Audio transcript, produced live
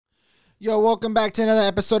Yo, welcome back to another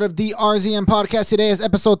episode of the RZM Podcast. Today is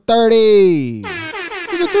episode 30.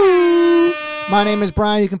 My name is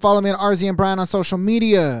Brian. You can follow me at RZM Brian on social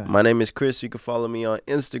media. My name is Chris. You can follow me on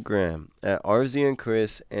Instagram at RZM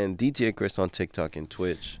Chris and DTA Chris on TikTok and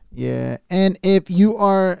Twitch. Yeah, and if you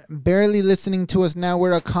are barely listening to us now,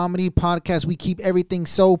 we're a comedy podcast. We keep everything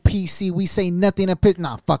so PC. We say nothing to piss.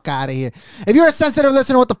 Nah, fuck out of here. If you're a sensitive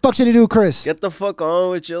listener, what the fuck should you do, Chris? Get the fuck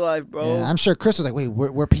on with your life, bro. Yeah, I'm sure Chris was like, wait,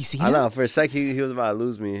 we're PC now? I know. For a sec, he was about to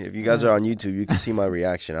lose me. If you guys are on YouTube, you can see my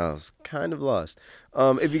reaction. I was kind of lost.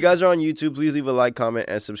 If you guys are on YouTube, please leave a like, comment,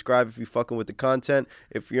 and subscribe if you're fucking with the content.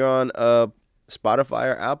 If you're on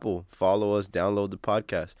Spotify or Apple, follow us, download the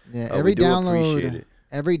podcast. Yeah, we do appreciate it.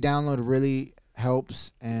 Every download really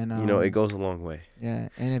helps, and it goes a long way. Yeah,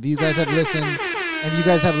 and if you guys have listened,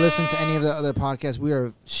 to any of the other podcasts, we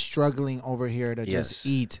are struggling over here to just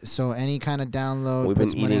eat. So any kind of download, we've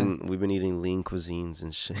been eating lean cuisines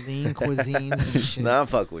and shit. Nah,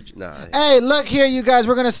 fuck with you. Nah. Hey, look here, you guys.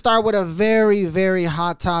 We're gonna start with a very, very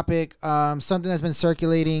hot topic. Something that's been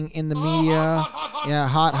circulating in the media. Yeah,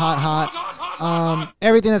 hot.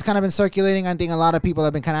 Everything that's kind of been circulating. I think a lot of people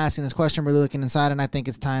have been kind of asking this question, really looking inside, and I think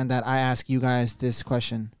it's time that I ask you guys this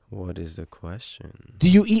question. What is the question? Do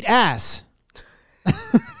you eat ass?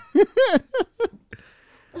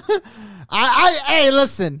 Hey,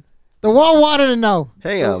 listen. The world wanted to know.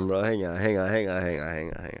 Hang on, bro. Hang on.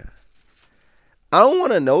 I don't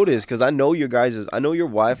want to know this because I know I know your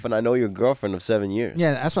wife and I know your girlfriend of 7 years.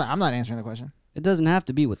 Yeah, that's why I'm not answering the question. It doesn't have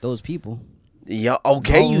to be with those people. Yeah,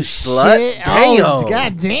 okay, you slut. Shit. Damn. Oh,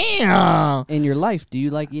 God damn. In your life, do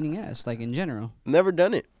you like eating ass, like in general? Never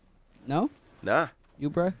done it. No? Nah.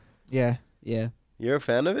 You, bro? Yeah. Yeah. You're a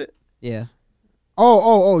fan of it? Yeah.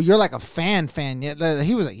 Oh, you're like a fan. Yeah,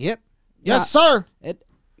 he was like, yep. Yes, sir. I'm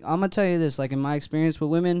going to tell you this, like in my experience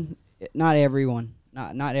with women, not everyone.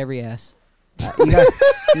 Not every ass.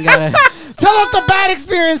 You gotta tell us the bad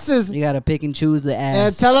experiences. You gotta pick and choose the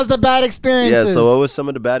ass. Yeah, tell us the bad experiences. Yeah, so what was some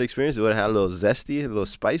of the bad experiences? Would it have a little zesty, a little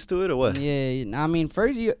spice to it, or what? Yeah, I mean,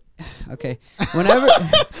 first okay. Whenever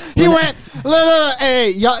he went, look,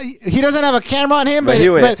 hey, y'all, he doesn't have a camera on him, but he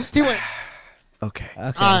went. Okay.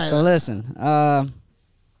 Right. So listen,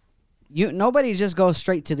 nobody just goes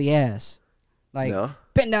straight to the ass, like. No?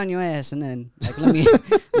 Bend down your ass and then let me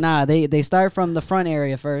nah, they start from the front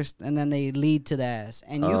area first and then they lead to the ass.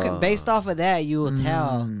 And you can, based off of that, you will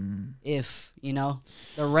tell if, the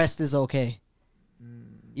rest is okay.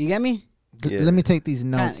 You get me? Yeah. Let me take these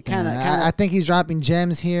notes. I think he's dropping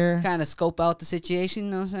gems here. Kind of scope out the situation,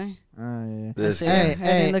 you know what I'm saying? Yeah.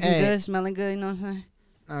 Hey, looking good, smelling good, you know what I'm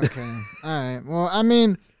saying? Okay. All right. Well, I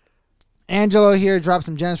mean, Angelo here dropped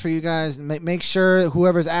some gems for you guys. Make sure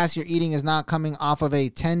whoever's ass you're eating is not coming off of a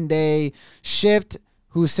 10-day shift,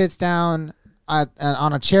 who sits down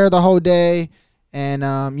on a chair the whole day, and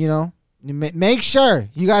make sure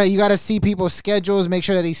you gotta see people's schedules. Make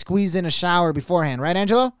sure that they squeeze in a shower beforehand, right,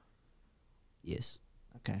 Angelo? Yes.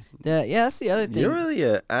 Okay. That's the other thing. You're really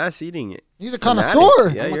an ass eating it. He's a connoisseur.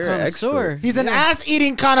 Yeah, I'm a connoisseur. He's an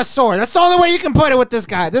ass-eating connoisseur. That's the only way you can put it with this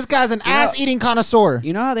guy. This guy's an ass-eating connoisseur.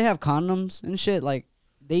 You know how they have condoms and shit? Like,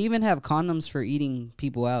 they even have condoms for eating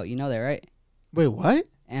people out. You know that, right? Wait, what?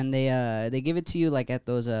 And they give it to you, like, at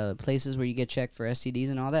those places where you get checked for STDs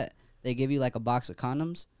and all that. They give you, like, a box of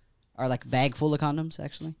condoms. Or, like, a bag full of condoms,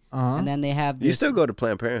 actually. Uh-huh. And then they have this... You still go to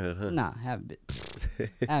Planned Parenthood, huh? Nah, haven't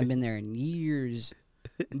been there in years.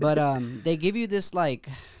 But they give you this, like...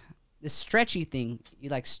 This stretchy thing, you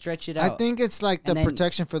like stretch it out. I think it's like the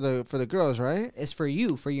protection for the girls, right? It's for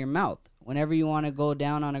you, for your mouth. Whenever you want to go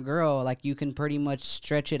down on a girl, like you can pretty much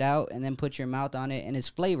stretch it out and then put your mouth on it, and it's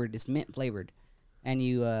flavored. It's mint flavored, and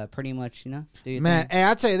you pretty much do your man. thing. Hey,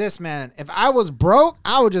 I'll tell you this, man. If I was broke,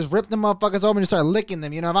 I would just rip them motherfuckers open and start licking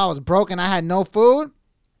them. If I was broke and I had no food,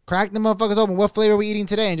 crack them motherfuckers open. What flavor are we eating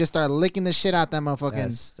today? And just start licking the shit out that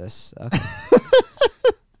motherfucking. That's okay.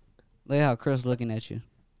 Look at how Chris looking at you.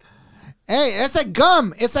 Hey, it's like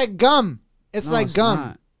gum. It's like gum. It's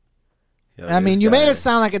gum. Yo, I mean, you made it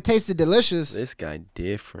sound like it tasted delicious. This guy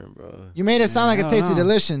different, bro. You made it sound like it tasted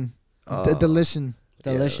delicious. Delicious.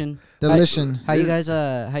 How you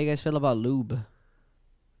guys feel about lube?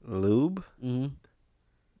 Lube? Mm-hmm.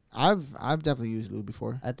 I've definitely used lube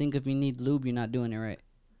before. I think if you need lube, you're not doing it right.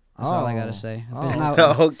 That's all I gotta say. If it's not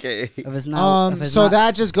okay. If it's not, so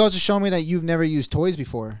that just goes to show me that you've never used toys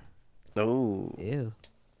before. Oh. Ew.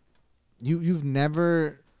 You've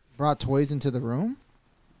never brought toys into the room?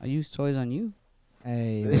 I use toys on you.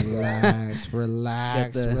 Hey,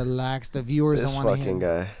 relax. The viewers don't want to hear. This fucking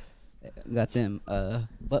guy. Got them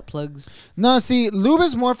butt plugs. No, see, lube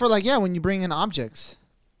is more for when you bring in objects.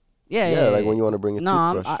 Yeah. like when you want to bring a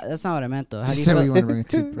toothbrush. No, that's not what I meant though. How do you Said feel? you want to bring a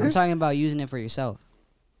toothbrush. I'm talking about using it for yourself.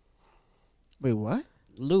 Wait, what?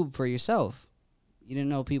 Lube for yourself. You didn't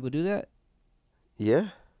know people do that? Yeah.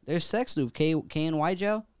 There's sex lube, K and Y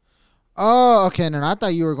gel. Oh, okay. No, I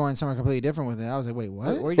thought you were going somewhere completely different with it. I was like, wait,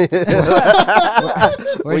 what? Where you,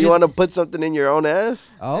 When you want to put something in your own ass?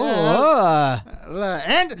 Look,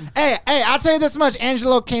 and hey, I'll tell you this much.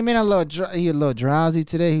 Angelo came in a little drowsy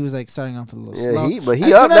today. He was like starting off a little slow. But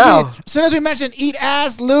he up now. As soon as we mentioned eat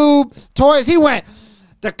ass, lube, toys, he went.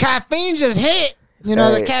 The caffeine just hit. You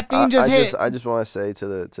know, the caffeine just hit. I just want to say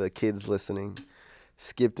to the kids listening,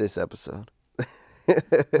 skip this episode.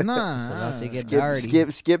 Nah,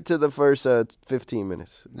 skip to the first 15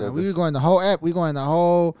 minutes. No, we were going the whole ep. We going the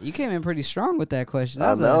whole. You came in pretty strong with that question.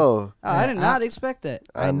 I know. I did not expect that.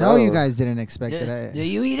 I know you guys didn't expect it. Do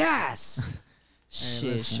you eat ass?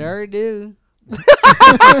 Shit, listen. Sure do.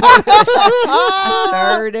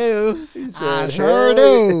 I sure do. I sure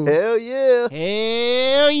do. Hell yeah.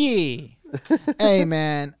 Hell yeah. Hey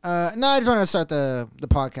man, no, I just wanted to start the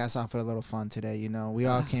podcast off with a little fun today. You know, we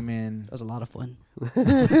all came in. That was a lot of fun.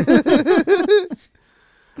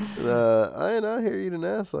 I ain't out here eating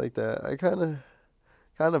ass like that. I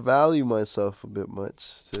kind of value myself a bit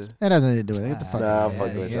much. That has nothing to do with it. Get the fuck Nah, out I'm of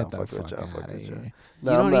fucking here. with y'all. Get the Fuck with fuck y'all. outta Fuck with here. y'all. You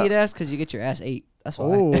No, don't eat ass because you get your ass ate. That's why.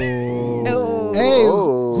 Oh. Hey,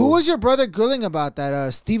 who was your brother grilling about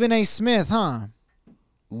that? Stephen A. Smith, huh?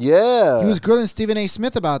 Yeah. He was grilling Stephen A.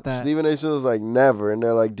 Smith about that. Stephen A. Smith was like, never. And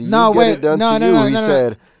they're like, do you No, get wait, it done no, to no, you? no, He no, no.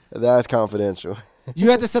 said, that's confidential.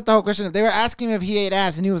 You had to set the whole question up. They were asking him if he ate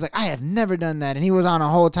ass, and he was like, I have never done that. And he was on a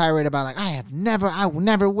whole tirade about like, I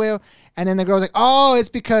never will. And then the girl was like, oh, it's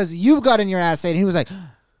because you've gotten your ass ate. And he was like,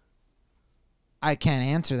 I can't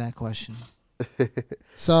answer that question.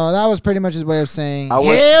 So that was pretty much his way of saying,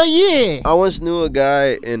 hell yeah. I once knew a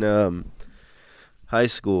guy in high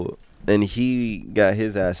school, and he got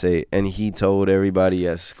his ass ate, and he told everybody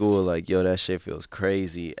at school, like, yo, that shit feels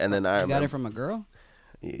crazy. And then I got it from a girl?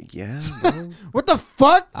 Yeah, bro. What the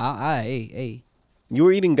fuck? Hey. You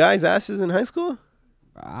were eating guys' asses in high school?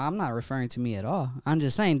 I'm not referring to me at all. I'm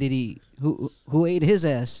just saying, who ate his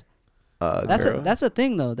ass? That's a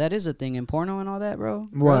thing though. That is a thing in porno and all that, bro.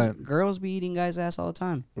 What? Girls be eating guys' ass all the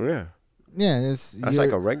time. Yeah. Yeah, that's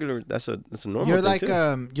like a regular. That's a normal. You're thing like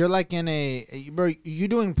too. you're like in a bro. You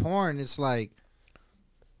doing porn? It's like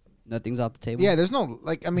Nothing's off the table. yeah. There's no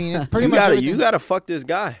like. I mean, it's pretty much everything. You gotta fuck this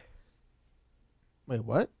guy. Wait,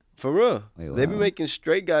 what? For real. Wait, They be wow. making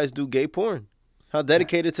straight guys do gay porn. How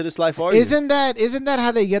dedicated to this life are you? Isn't that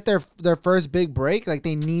how they get their first big break? Like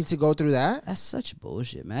they need to go through that. That's such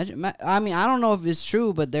bullshit. Imagine. I mean, I don't know if it's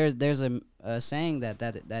true, but there's a saying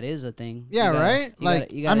that is a thing. Yeah, right?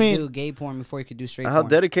 You gotta do gay porn before you could do straight How porn.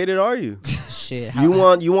 dedicated are you? Shit. You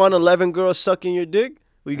want 11 girls sucking your dick?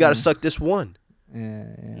 Well, you gotta suck this one. Yeah.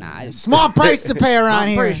 Nah, Small price to pay around I'm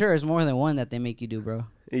here. pretty sure it's more than one that they make you do, bro.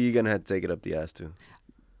 You're gonna have to take it up the ass too.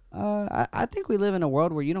 I think we live in a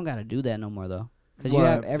world where you don't gotta do that no more though, because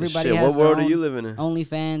What? everybody Shit, has what world their are you own living in?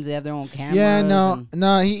 OnlyFans. They have their own cameras. Yeah, no,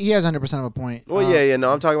 and- he has 100% of a point. Well, yeah.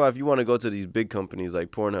 No, I'm talking about if you want to go to these big companies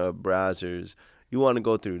like Pornhub, Brazzers, you want to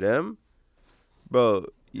go through them, bro.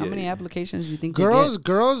 Yeah. How many applications do you think you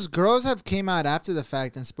Girls have came out after the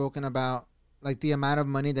fact and spoken about like the amount of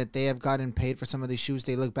money that they have gotten paid for some of these shoots.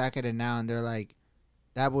 They look back at it now and they're like,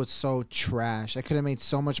 that was so trash. I could have made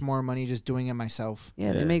so much more money just doing it myself.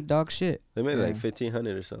 Yeah, they make dog shit. They made Yeah. like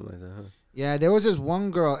 1,500 or something like that, huh? Yeah, there was this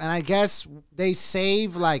one girl, and I guess they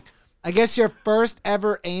save like, I guess your first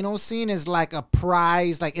ever anal scene is like a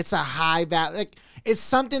prize, like it's a high value, like it's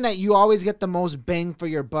something that you always get the most bang for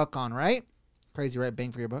your buck on, right? Crazy, right?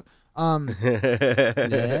 Bang for your buck. Yeah.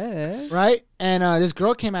 Right? And this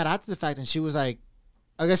girl came out after the fact, and she was like,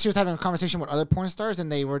 I guess she was having a conversation with other porn stars,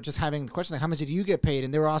 and they were just having the question like, how much did you get paid?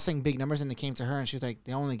 And they were all saying big numbers, and they came to her, and she was like,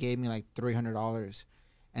 they only gave me like $300.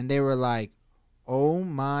 And they were like, oh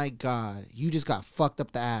my God, you just got fucked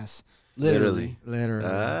up the ass. Literally.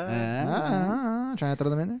 Trying to throw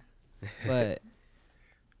them in there? But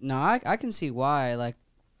no, I can see why. Like,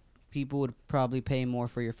 people would probably pay more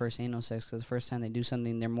for your first anal sex because the first time they do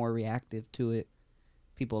something, they're more reactive to it.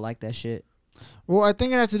 People like that shit. Well, I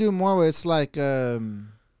think it has to do more with it's like, you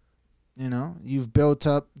know, you've built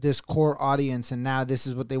up this core audience, and now this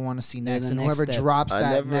is what they want to see next. the And next whoever step. drops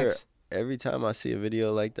that next. Every time I see a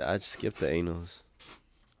video like that, I just skip the anals.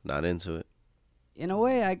 Not into it. In a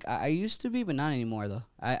way, I used to be, but not anymore though.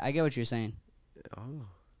 I get what you're saying. Oh.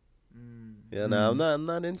 Yeah, no, I'm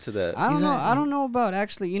not into that. I don't know. I don't know about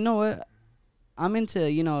actually. You know what? I'm into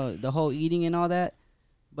the whole eating and all that,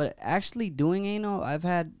 but actually doing anal, I've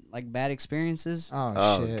had like bad experiences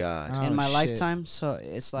Oh shit! God. in my shit. lifetime. So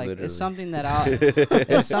it's like Literally. it's something that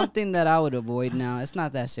it's something that I would avoid now. It's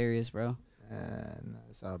not that serious, bro. No,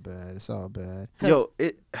 it's all bad. It's all bad. Yo,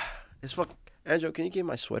 it's fucking. Andrew, can you get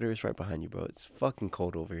my sweater? It's right behind you, bro. It's fucking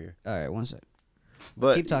cold over here. All right, one sec.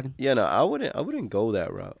 But Keep talking. Yeah, no, I wouldn't go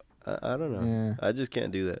that route. I don't know. Yeah. I just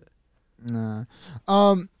can't do that. Nah.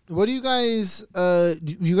 What do you guys?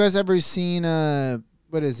 You guys ever seen?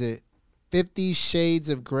 What is it? 50 Shades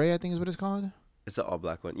of Grey, I think is what it's called. It's an all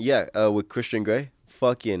black one. Yeah. With Christian Grey,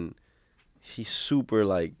 fucking, he's super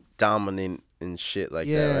like dominant and shit like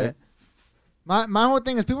that, right? My whole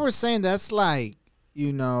thing is people were saying that's like,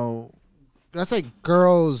 that's like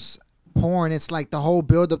girls porn. It's like the whole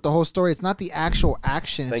build up, the whole story. It's not the actual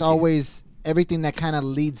action. It's always everything that kind of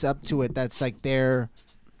leads up to it. That's like their,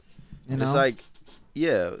 It's like,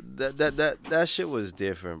 yeah, that shit was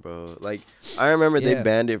different, bro. Like I remember they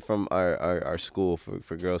banned it from our school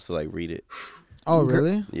for girls to like read it. Oh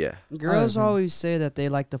really? Yeah. Girls always say that they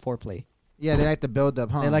like the foreplay. Yeah, they like the build up,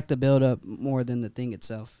 huh? They like the build up more than the thing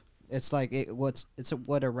itself. It's like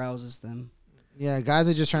what arouses them. Yeah, guys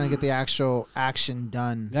are just trying to get the actual action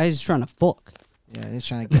done. Guys just trying to fuck. Yeah, they're just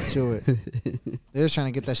trying to get to it. They're just trying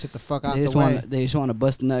to get that shit the fuck out They the way. they just want to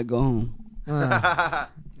bust a nut, go home. Yeah,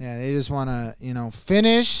 they just want to,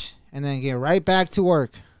 finish and then get right back to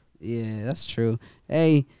work. Yeah, that's true.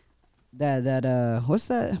 Hey, that what's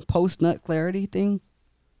that post nut clarity thing?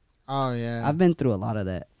 Oh yeah, I've been through a lot of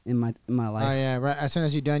that in my life. Oh yeah, right. As soon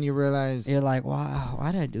as you're done, you realize You're like, wow,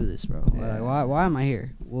 why did I do this, bro? Yeah. Like, why am I here?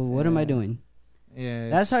 Well, what am I doing? Yeah,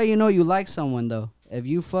 That's how you know you like someone, though. If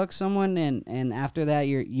you fuck someone and after that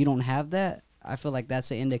you don't have that, I feel like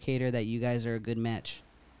that's an indicator that you guys are a good match.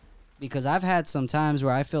 Because I've had some times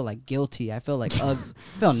where I feel like guilty. I feel like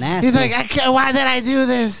feel nasty. He's like, why did I do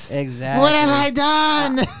this? Exactly. What have I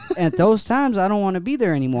done? At those times, I don't want to be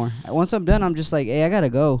there anymore. Once I'm done, I'm just like, hey, I gotta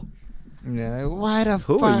go. Yeah, like, why the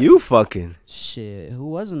Who fuck? are you fucking? Shit, who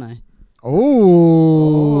wasn't I?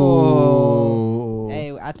 Oh.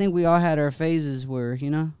 Hey, I think we all had our phases where,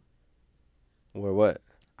 Or what?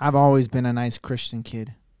 I've always been a nice Christian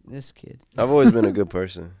kid. this kid. I've always been a good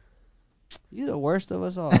person. You the worst of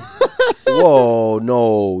us all. Whoa,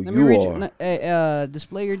 no, Let me you read are. you. Hey,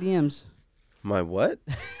 display your DMs. My what?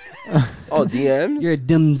 Oh, DMs? Your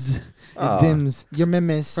DMs Ah, Your dims, your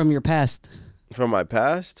memes. from your past. from my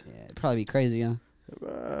past? Yeah, it'd probably be crazy, huh?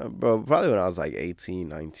 Bro, probably when I was like 18,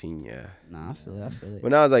 19, yeah. Nah, I feel it.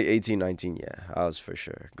 When I was like 18, 19, yeah, I was for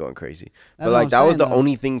sure going crazy. That's But what like I'm that was saying, the though.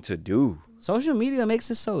 only thing to do. Social media makes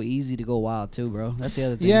it so easy to go wild too, bro. That's the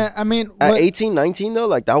other thing. Yeah, I mean, At what- 18, 19 though,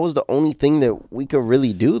 like that was the only thing that we could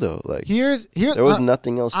really do though. Like here. there was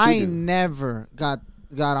nothing else to I do. never got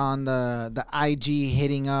on the IG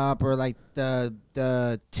hitting up or like the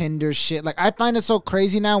Tinder shit. Like I find it so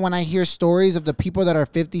crazy now when I hear stories of the people that are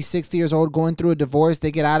 50, 60 years old going through a divorce, they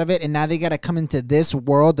get out of it and now they got to come into this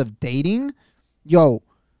world of dating. Yo,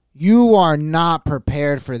 you are not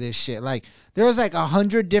prepared for this shit. Like there's like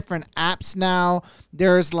 100 different apps now.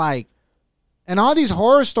 There's like and all these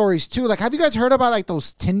horror stories too. Like have you guys heard about like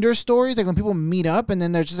those Tinder stories like when people meet up and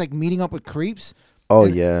then they're just like meeting up with creeps? Oh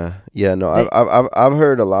And- yeah, yeah. No, I've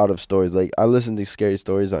heard a lot of stories. Like I listen to scary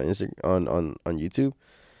stories on on YouTube,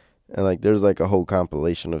 and like there's like a whole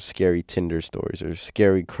compilation of scary Tinder stories or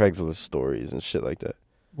scary Craigslist stories and shit like that.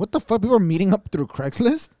 What the fuck? People are meeting up through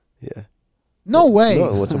Craigslist? Yeah. No way.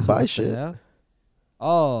 No, what to buy shit? Yeah.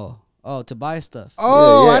 Oh, to buy stuff.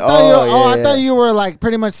 Oh, Yeah, I yeah. thought you. Oh, I yeah, thought yeah. you were like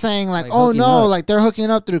pretty much saying like, Like oh hooking no, up. like they're hooking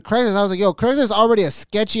up through Craigslist. I was like, yo, Craigslist is already a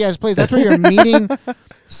sketchy ass place. That's where you're meeting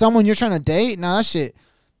someone you're trying to date. No, that shit.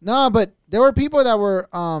 No, but there were people that were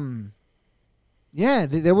yeah,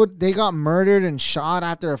 they got murdered and shot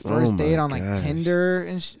after a first my date on like gosh. Tinder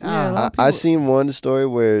and Yeah, a lot of I people- seen one story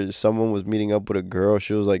where someone was meeting up with a girl.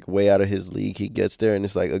 She was like way out of his league. He gets there and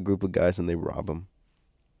it's like a group of guys and they rob him.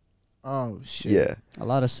 oh shit. Yeah, A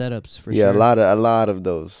lot of setups for yeah, sure. a lot of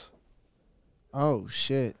those. Oh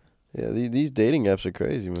shit. Yeah, these dating apps are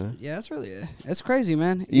crazy, man. Yeah, it's crazy,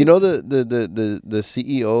 man. You know the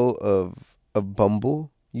CEO of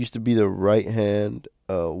Bumble used to be the right hand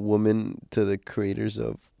woman to the creators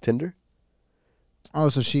of Tinder. Oh,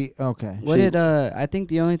 so she okay. What did I think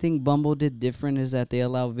the only thing Bumble did different is that they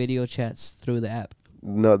allow video chats through the app.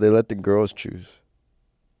 No, they let the girls choose.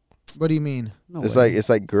 What do you mean? No It's way.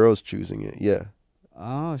 like girls choosing it. Yeah,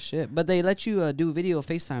 Oh shit! But they let you do video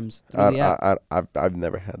FaceTimes through the app. I've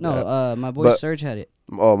never had that. No, my boy Serge had it.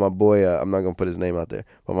 Oh, my boy, I'm not gonna put his name out there,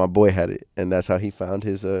 but my boy had it, and that's how he found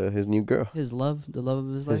his new girl. The love of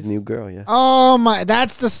his life. His new girl, yeah. Oh my,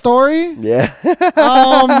 that's the story. Yeah.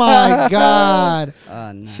 Oh my god.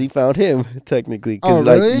 No. She found him technically, because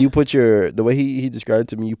really? you put the way he described it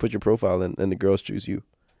to me, you put your profile in, and the girls choose you.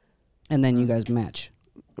 And then you guys match.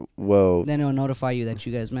 Well, then it'll notify you that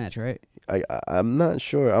you guys match, right? I'm not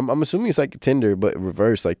sure. I'm assuming it's like Tinder, but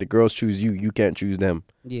reverse. Like the girls choose you, you can't choose them.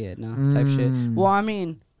 Yeah, no, type shit. Well, I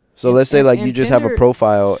mean, so let's say like you just have a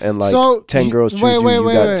profile and like 10 girls choose you.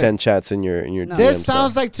 You got 10 chats in your. No. This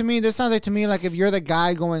sounds like to me. Like if you're the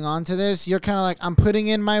guy going on to this, you're kind of like, I'm putting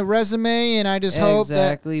in my resume, and I just hope that.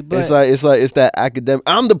 Exactly, but it's that academic.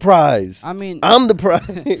 I'm the prize. I mean, I'm the prize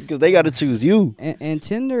because they got to choose you. And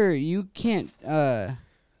Tinder, you can't.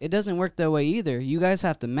 It doesn't work that way either. You guys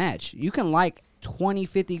have to match. You can like 20,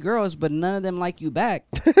 50 girls, but none of them like you back.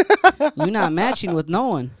 You're not matching with no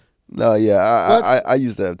one. No, yeah, I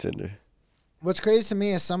used to have Tinder. What's crazy to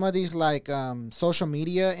me is some of these like social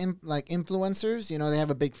media like influencers. You know, they have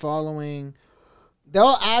a big following.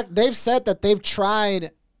 They've said that they've tried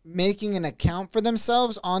making an account for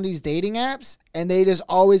themselves on these dating apps, and they just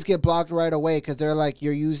always get blocked right away because they're like,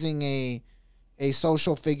 you're using a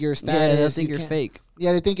social figure status. Yeah, they think you're fake.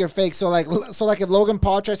 Yeah, they think you're fake. So like if Logan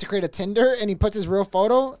Paul tries to create a Tinder and he puts his real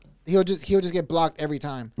photo, he'll just get blocked every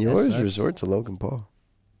time. You always resort to Logan Paul.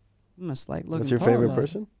 You must like Logan Paul. What's your favorite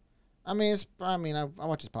person? I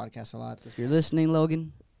watch his podcast a lot. If you're listening,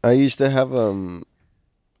 Logan. I used to have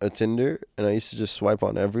a Tinder, and I used to just swipe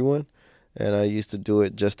on everyone, and I used to do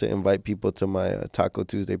it just to invite people to my Taco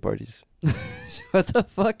Tuesday parties. What the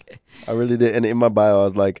fuck? I really did, and in my bio, I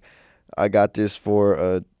was like, I got this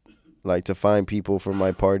for like to find people for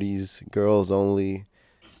my parties, girls only.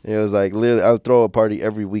 And it was like literally, I would throw a party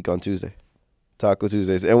every week on Tuesday, Taco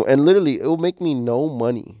Tuesdays, and literally it would make me no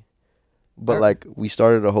money, but like we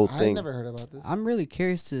started a whole thing. I never heard about this. I'm really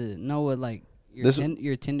curious to know what like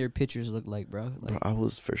your Tinder pictures look like, bro. Like, bro, I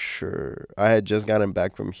was for sure. I had just gotten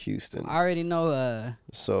back from Houston. I already know.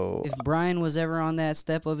 So if Brian was ever on that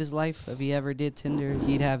step of his life, if he ever did Tinder,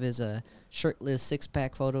 he'd have his shirtless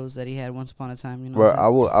 6-pack photos that he had once upon a time. You know,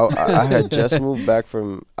 bro, I had just moved back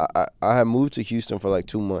from. I had moved to Houston for like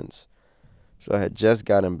 2 months, so I had just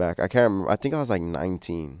gotten back. I can't remember. I think I was like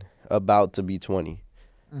 19, about to be 20.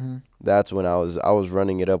 Mm-hmm. That's when I was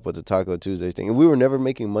running it up with the Taco Tuesday thing, and we were never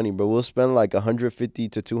making money, bro. We'll spend like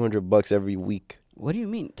 $150 to $200 every week. What do you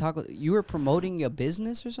mean, Taco? You were promoting a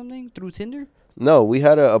business or something through Tinder? No, we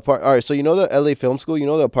had a apartment. All right, so you know the LA Film School? You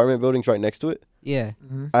know the apartment buildings right next to it? Yeah.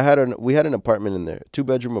 Mm-hmm. We had an apartment in there,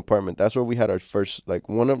 2-bedroom apartment. That's where we had our first, like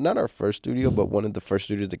not our first studio, but one of the first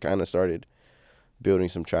studios that kind of started building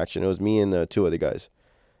some traction. It was me and 2 other guys,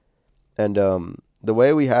 and the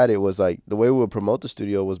way we had it was like, the way we would promote the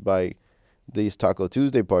studio was by these Taco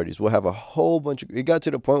Tuesday parties. We'll have a whole bunch it got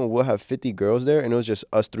to the point where we'll have 50 girls there, and it was just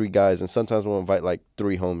us 3 guys, and sometimes we'll invite like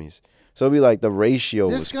 3 homies. So it'd be like the ratio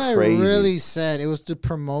was crazy. This guy really said it was to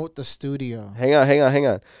promote the studio. Hang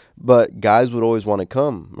on. But guys would always want to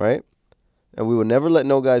come, right? And we would never let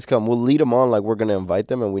no guys come. We'll lead them on like we're going to invite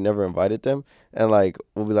them, and we never invited them. And like,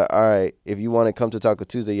 we'll be like, all right, if you want to come to Taco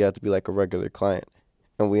Tuesday, you have to be like a regular client.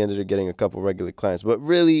 And we ended up getting a couple regular clients. But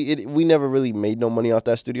really, we never really made no money off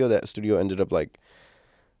that studio. That studio ended up like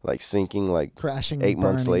sinking, like crashing 8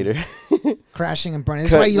 months later. Crashing and burning.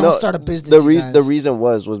 That's why you don't start a business. The reason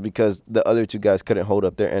was because the other 2 guys couldn't hold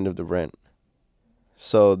up their end of the rent.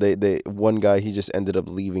 So they one guy, he just ended up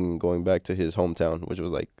leaving and going back to his hometown, which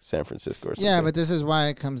was like San Francisco or something. Yeah, but this is why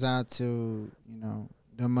it comes out to,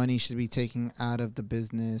 the money should be taken out of the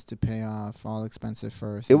business to pay off all expenses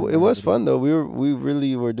first. It was fun though. We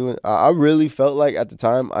really were doing. I really felt like at the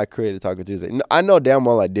time I created Taco Tuesday. I know damn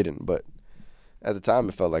well I didn't, but at the time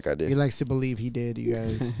it felt like I did. He likes to believe he did. You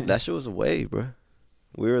guys. That shit was a way, bro.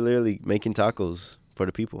 We were literally making tacos for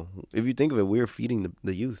the people. If you think of it, we were feeding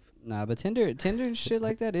the youth. Nah, but Tinder and shit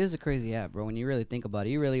like that is a crazy app, bro. When you really think about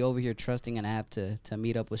it, you're really over here trusting an app to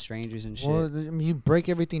meet up with strangers and shit. Well, I mean, you break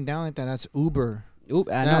everything down like that. That's Uber.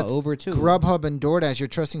 I know, Uber too. Grubhub and DoorDash, you're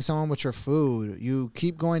trusting someone with your food. You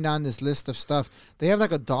keep going down this list of stuff. They have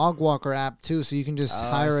like a dog walker app too, so you can just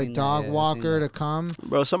hire a dog walker to come.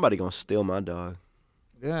 Bro, somebody gonna steal my dog.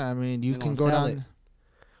 Yeah, I mean, you can go down.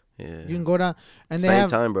 Yeah. You can go down. And same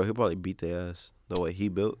time, bro, he'll probably beat their ass. The way he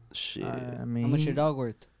built. Shit. I mean, how much your dog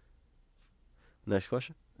worth? Next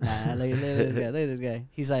question. Nah, look at this guy.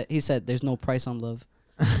 He said there's no price on love.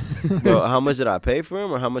 Bro, how much did I pay for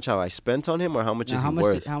him, or how much have I spent on him, or how much is he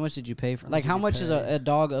worth? How much did you pay for? Like, how much is a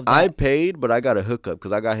dog of that? I paid, but I got a hookup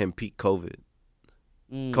because I got him peak COVID.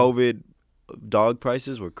 COVID dog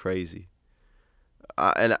prices were crazy.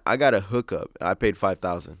 And I got a hookup. I paid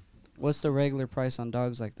 $5,000. What's the regular price on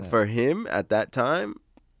dogs like that? For him at that time,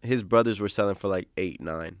 his brothers were selling for like 8,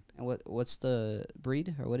 9. And what's the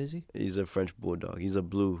breed, or what is he? He's a French bulldog. He's a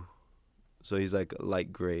blue, so he's like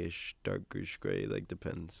light grayish, darkish gray. Like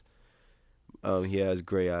depends. He has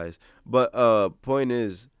gray eyes. But point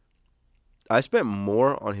is, I spent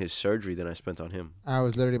more on his surgery than I spent on him. I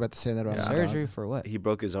was literally about to say that about surgery for what? He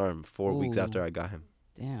broke his arm 4 weeks after I got him.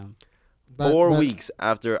 Damn. 4 weeks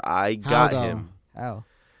after I got him. How?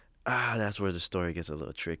 That's where the story gets a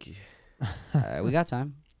little tricky. We got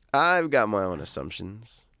time. I've got my own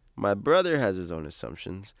assumptions. My brother has his own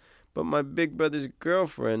assumptions. But my big brother's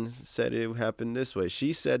girlfriend said it happened this way.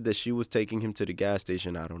 She said that she was taking him to the gas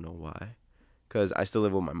station. I don't know why. Because I still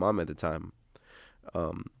live with my mom at the time.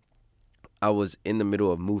 I was in the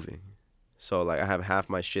middle of moving. So, like, I have half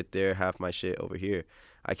my shit there, half my shit over here.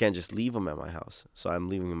 I can't just leave him at my house. So I'm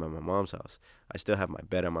leaving him at my mom's house. I still have my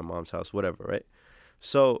bed at my mom's house, whatever, right?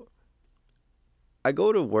 So I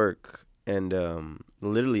go to work, and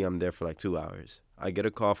literally I'm there for like 2 hours. I get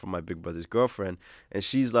a call from my big brother's girlfriend, and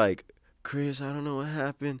she's like, Chris, I don't know what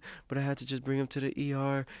happened, but I had to just bring him to the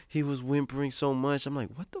ER. He was whimpering so much. I'm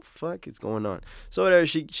like, what the fuck is going on? So whatever,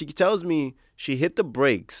 she tells me she hit the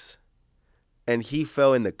brakes, and he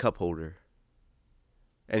fell in the cup holder.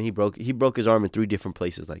 And he broke his arm in 3 different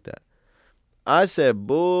places like that. I said,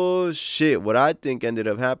 bullshit. What I think ended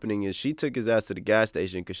up happening is she took his ass to the gas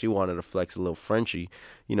station because she wanted to flex a little Frenchie,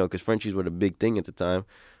 because Frenchies were the big thing at the time.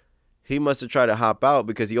 He must have tried to hop out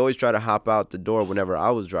because he always tried to hop out the door whenever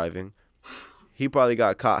I was driving. He probably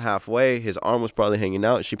got caught halfway. His arm was probably hanging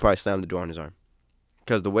out. She probably slammed the door on his arm.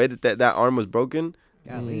 Because the way that arm was broken,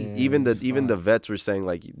 even the vets were saying,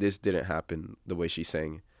 like, this didn't happen the way she's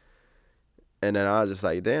saying. And then I was just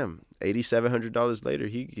like, damn, $8,700 later,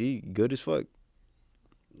 he good as fuck.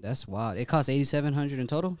 That's wild. It cost $8,700 in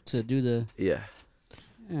total to do the. Yeah.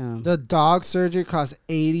 The dog surgery cost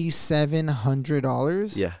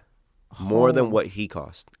 $8,700. Yeah, more than what he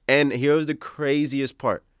cost. And here's the craziest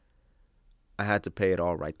part: I had to pay it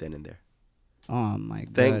all right then and there. Oh my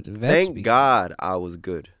god! Thank God I was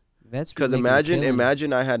good. Vets. Because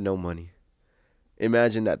imagine I had no money.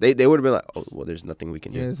 Imagine that. They would have been like, oh, well, there's nothing we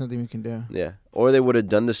can do. Yeah, there's nothing we can do. Yeah. Or they would have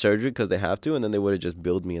done the surgery because they have to, and then they would have just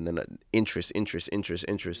billed me, and then interest.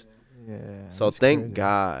 Yeah. So thank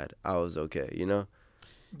God I was okay, You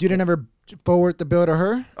didn't ever forward the bill to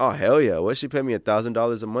her? Oh, hell yeah. Well, she paid me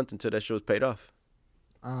 $1,000 a month until that shit was paid off.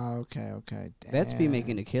 Oh, okay. Damn. Vets be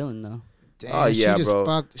making a killing, though. Damn, oh, yeah,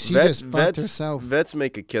 bro. She just fucked herself. Vets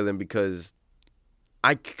make a killing because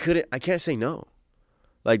I can't say no.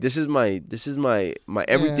 Like, this is my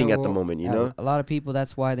everything at the moment, A lot of people,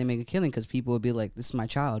 that's why they make a killing, because people would be like, this is my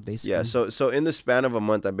child, basically. Yeah, so in the span of a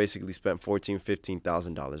month, I basically spent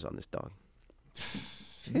 $14,000-$15,000 on this dog.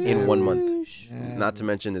 In 1 month. Yeah, not to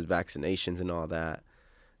mention his vaccinations and all that.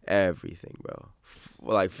 Everything, bro.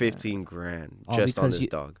 Like 15 grand just on this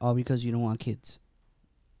dog. All because you don't want kids.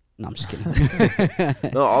 No, I'm just kidding.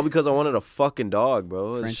 No, all because I wanted a fucking dog,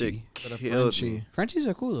 bro. Frenchie. Frenchies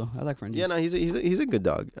are cool, though. I like Frenchies. Yeah, no, he's a good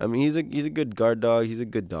dog. I mean, he's a good guard dog. He's a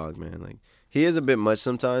good dog, man. Like, he is a bit much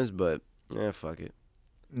sometimes, but fuck it.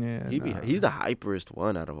 Yeah, he's the hyperest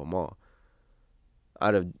one out of them all.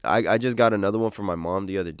 I just got another one for my mom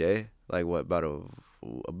the other day. Like, what, about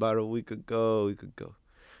a week ago.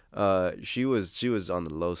 She was on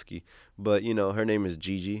the low ski, but her name is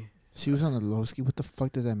Gigi. She was on the low ski. What the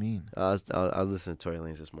fuck does that mean? I was listening to Tory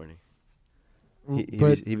Lanez this morning.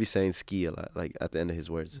 He be saying ski a lot, like at the end of his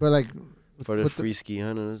words. But like, for the free ski,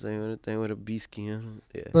 I don't know anything with a B ski.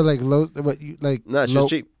 Yeah. But like low, what you like? No, she's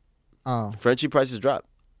cheap. Oh, Frenchie prices drop.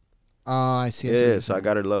 Oh, I see. Yeah, so I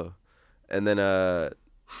got her low, and then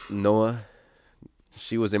Noah,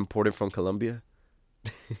 she was imported from Colombia.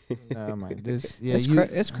 Oh my!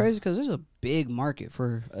 It's crazy because there's a big market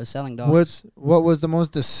for selling dogs. What was the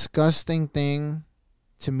most disgusting thing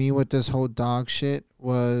to me with this whole dog shit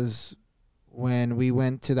was when we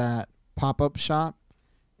went to that pop-up shop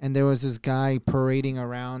and there was this guy parading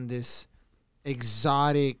around this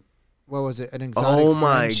exotic. What was it? An exotic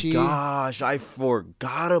Frenchie. Oh my gosh, I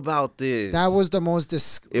forgot about this. That was the most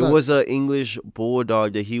It was an English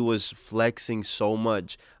bulldog that he was flexing so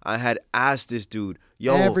much. I had asked this dude,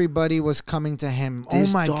 yo. Everybody was coming to him. This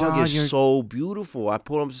oh my dog God, is so beautiful.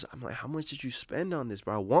 I'm like, how much did you spend on this,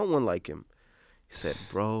 bro? I want one like him. He said,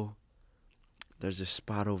 bro, there's a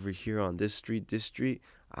spot over here on this street.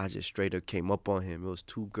 I just straight up came up on him. It was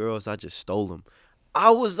 2 girls. I just stole him.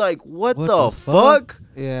 I was like, what the fuck?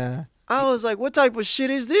 Yeah. I was like, what type of shit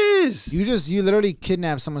is this? You literally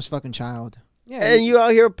kidnapped someone's fucking child. Yeah, and you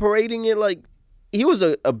out here parading it like he was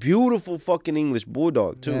a beautiful fucking English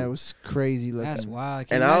bulldog too. Yeah, it was crazy looking. That's wild.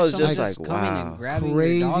 And I was just like, coming wow. and grabbing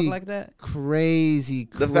your dog like that. Crazy.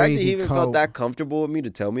 The fact that he even felt that comfortable with me to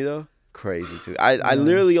tell me though, crazy too. I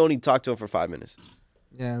literally only talked to him for 5 minutes.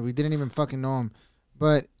 Yeah, we didn't even fucking know him.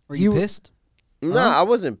 But were you pissed? Nah, I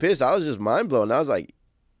wasn't pissed. I was just mind blown. I was like,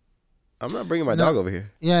 I'm not bringing my dog over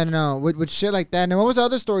here. Yeah, no, with shit like that. And what was the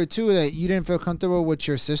other story too that you didn't feel comfortable with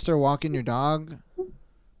your sister walking your dog?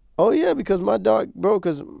 Oh yeah, because my dog, bro.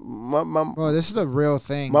 Because my bro, this is a real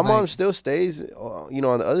thing. My mom still stays, on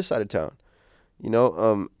the other side of town.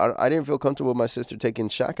 I didn't feel comfortable with my sister taking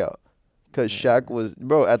Shaq out, because Shaq was,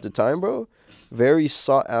 bro, at the time, bro, very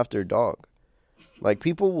sought after dog. Like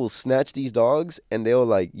people will snatch these dogs and they'll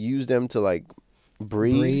like use them to like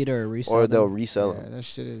breed or resell they'll resell them. Yeah, that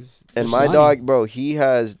shit is. And my dog, bro, he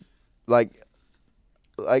has like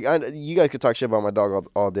you guys could talk shit about my dog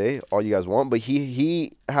all day, all you guys want, but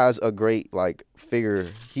he has a great like figure.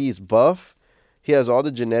 He's buff. He has all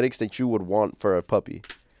the genetics that you would want for a puppy.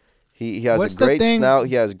 He has a great snout.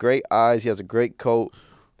 He has great eyes. He has a great coat.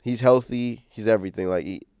 He's healthy. He's everything.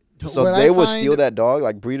 So they will steal that dog.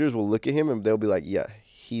 Like breeders will look at him and they'll be like, yeah,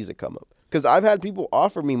 he's a come up. Because I've had people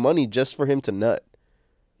offer me money just for him to nut.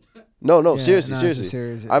 No, seriously.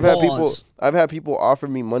 I've had people offer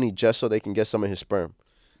me money just so they can get some of his sperm.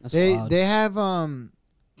 They have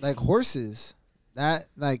like horses that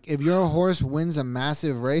like if your horse wins a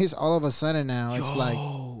massive race, all of a sudden now it's like,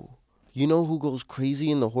 you know who goes crazy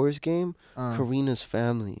in the horse game? Karina's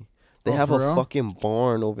family. They have a fucking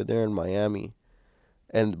barn over there in Miami,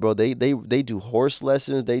 and bro, they do horse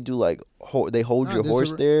lessons. They do like they hold your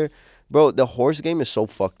horse there. Bro, the horse game is so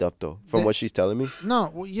fucked up though, from what she's telling me.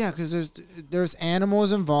 No, well, yeah, because there's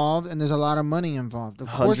animals involved and there's a lot of money involved. Of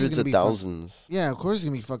course Hundreds of thousands. Yeah, of course it's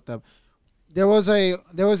gonna be fucked up. There was a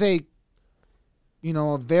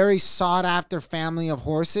a very sought after family of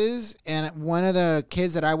horses, and one of the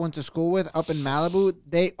kids that I went to school with up in Malibu,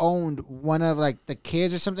 they owned one of like the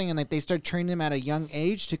kids or something, and like they started training him at a young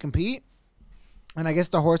age to compete. And I guess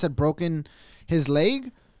the horse had broken his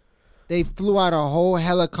leg. They flew out a whole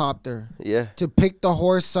helicopter to pick the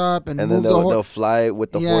horse up and then they'll fly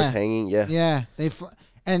with the horse hanging. Yeah. We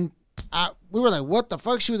were like, what the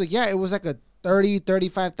fuck? She was like, yeah, it was like a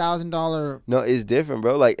 $35,000. No, it's different,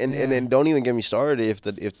 bro. Like, and then don't even get me started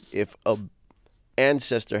if a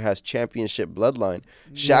ancestor has championship bloodline.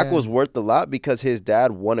 Shaq was worth a lot because his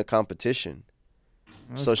dad won a competition.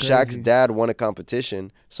 That's crazy. Shaq's dad won a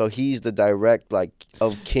competition, so he's the direct like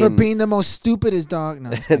of kin for being the most stupidest dog. No,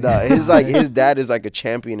 his dad is like a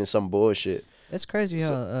champion in some bullshit. It's crazy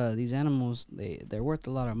how these animals they're worth a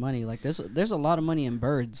lot of money. Like there's a lot of money in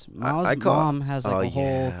birds. Miles' mom has like a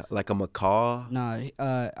whole like a macaw. Nah,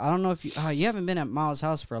 I don't know if you haven't been at Miles'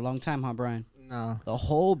 house for a long time, huh, Brian? No. The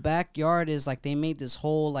whole backyard is like they made this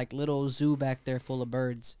whole like little zoo back there full of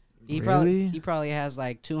birds. He probably has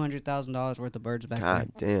like $200,000 worth of birds back there.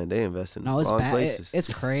 God damn, they invest in it's wrong bad. places. It's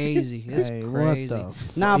crazy. It's crazy. What the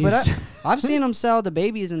nah, but I've seen him sell the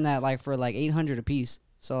babies in that like for like $800 a piece.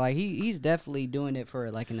 So like he's definitely doing it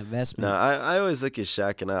for like an investment. Nah, I always look at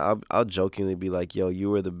Shaq and I'll jokingly be like, yo, you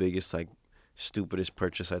were the biggest like stupidest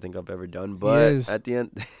purchase I think I've ever done. But at the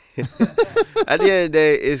end of the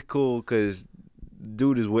day, it's cool because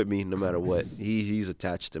dude is with me no matter what. He's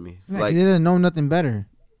attached to me. Yeah, like he didn't know nothing better.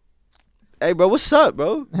 Hey, bro, what's up,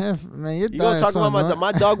 bro? Yeah, man, your you gonna talk about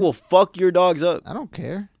my dog will fuck your dogs up. I don't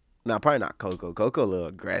care. Nah, probably not Coco. Coco a little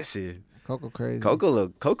aggressive. Coco crazy.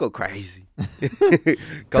 Coco crazy.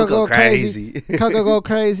 Coco crazy. Coco go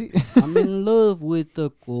crazy. I'm in love with the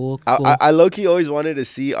Coco. I low-key always wanted to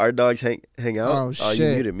see our dogs hang out. Oh, shit. You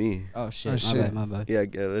muted me. Oh, shit. My bad. Yeah,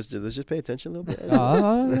 let's just pay attention a little bit.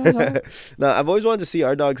 Nah, I've always wanted to see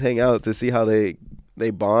our dogs hang out to see how they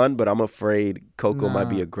bond, but I'm afraid Coco might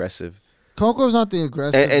be aggressive. Coco's not the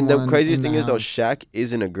aggressive and the craziest thing is, though, Shaq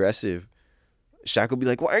isn't aggressive. Shaq will be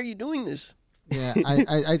like, why are you doing this? Yeah,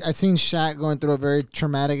 I seen Shaq going through a very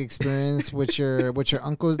traumatic experience with your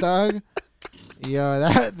uncle's dog. Yo,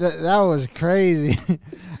 that was crazy.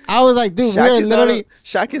 I was like, dude,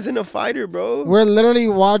 Shaq isn't a fighter, bro. We're literally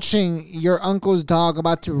watching your uncle's dog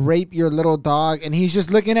about to rape your little dog, and he's just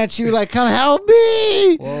looking at you like, come help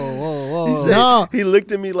me. Whoa. He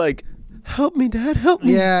looked at me like, help me, Dad, help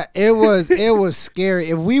me. Yeah, it was scary.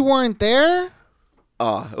 If we weren't there,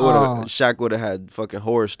 Shaq would have had fucking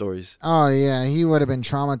horror stories. Oh yeah, he would have been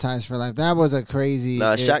traumatized for life. That was a crazy.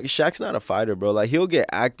 Nah, Shaq's not a fighter, bro. Like he'll get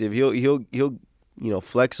active, he'll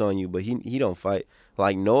flex on you, but he don't fight.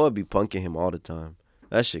 Like Noah be punking him all the time.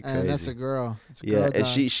 That shit crazy. And that's a girl. It's a yeah, girl and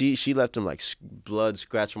dog. she left him like blood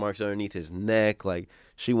scratch marks underneath his neck. Like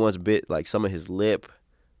she once bit like some of his lip.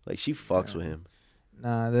 Like she fucks with him.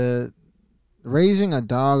 Nah, the raising a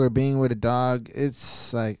dog or being with a dog,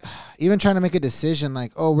 it's like even trying to make a decision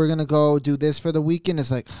like, oh, we're gonna go do this for the weekend.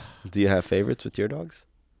 It's like, do you have favorites with your dogs?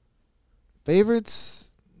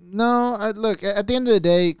 Favorites? No. Look, at the end of the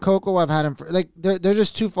day, Coco, I've had him for like they're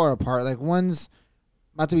just too far apart. Like one's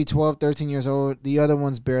about to be 12, 13 years old. The other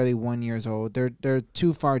one's barely 1 year old. They're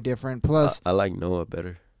too far different. Plus, I like Noah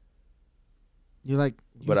better. You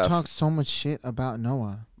But talk so much shit about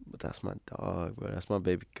Noah. But that's my dog, bro. That's my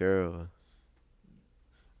baby girl.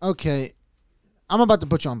 Okay, I'm about to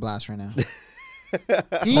put you on blast right now.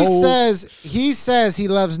 He says he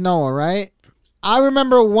loves Noah, right? I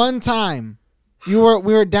remember one time we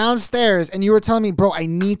were downstairs and you were telling me, bro, I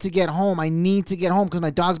need to get home. I need to get home because my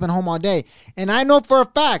dog's been home all day. And I know for a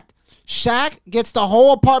fact, Shaq gets the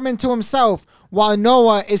whole apartment to himself while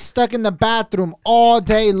Noah is stuck in the bathroom all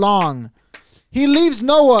day long. He leaves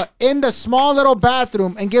Noah in the small little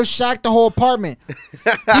bathroom and gives Shaq the whole apartment.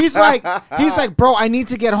 He's like, bro, I need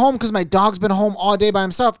to get home because my dog's been home all day by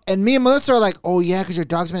himself. And me and Melissa are like, oh yeah, because your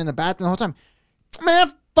dog's been in the bathroom the whole time.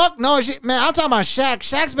 Man, fuck no, man. I'm talking about Shaq.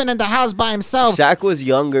 Shaq's been in the house by himself. Shaq was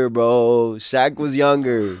younger, bro. Shaq was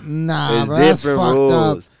younger. Nah, bro, that's fucked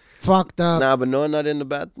rules. up. Fucked up. Nah, but Noah not in the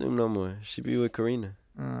bathroom no more. She be with Karina.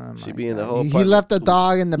 She be in the whole. He left the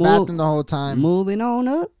dog in the bathroom the whole time. Moving on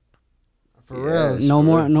up. For real.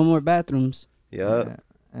 No more bathrooms. Yeah.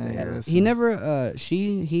 He never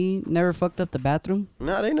he never fucked up the bathroom.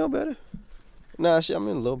 Nah, they know better. Nah, I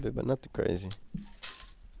mean a little bit, but nothing crazy.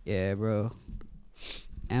 Yeah, bro.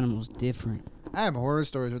 Animals different. I have horror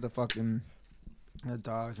stories with the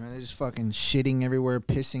dogs, man. They're just fucking shitting everywhere,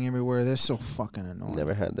 pissing everywhere. They're so fucking annoying.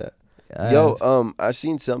 Never had that. Yo, I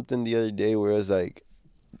seen something the other day where it was like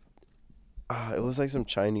some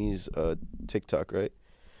Chinese TikTok, right?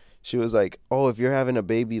 She was like, oh, if you're having a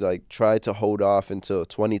baby, like, try to hold off until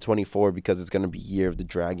 2024 because it's going to be Year of the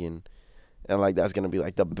Dragon. And, like, that's going to be,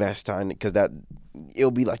 like, the best time because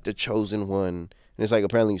it'll be, like, the chosen one. And it's, like,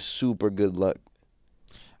 apparently super good luck.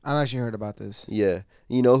 I've actually heard about this. Yeah.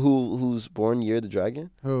 You know who's born Year of the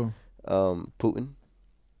Dragon? Who? Putin.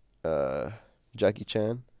 Jackie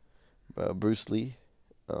Chan. Bruce Lee.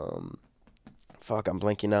 Fuck, I'm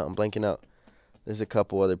blanking out. There's a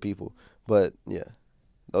couple other people. But, yeah.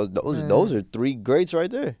 Those are three greats right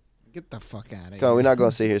there. Get the fuck out of here. Come on, we're not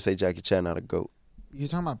going to sit here and say Jackie Chan not a GOAT. You're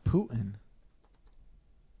talking about Putin.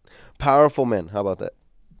 Powerful men. How about that?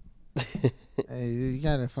 Hey, you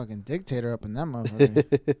got a fucking dictator up in that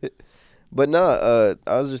motherfucker. But no,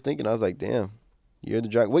 I was just thinking, I was like, damn, Year of the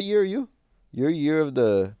Dragon. What year are you? You're Year of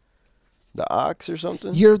the Ox or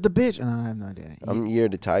something? Year of the bitch. No, I have no idea. I'm Year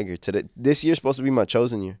of the Tiger. This year's supposed to be my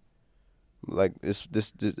chosen year. Like, this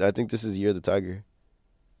I think this is Year of the Tiger.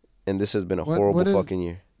 And this has been a horrible fucking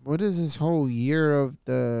year. What is this whole year of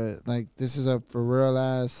this is a for real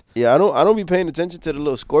ass? Yeah, I don't be paying attention to the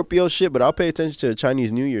little Scorpio shit, but I'll pay attention to the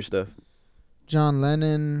Chinese New Year stuff. John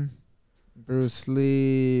Lennon, Bruce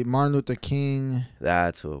Lee, Martin Luther King.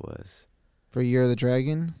 That's who it was. For Year of the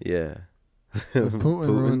Dragon? Yeah. Putin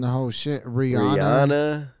ruined the whole shit.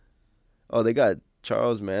 Rihanna. Oh, they got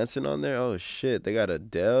Charles Manson on there? Oh, shit. They got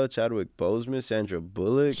Adele, Chadwick Boseman, Sandra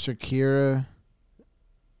Bullock. Shakira.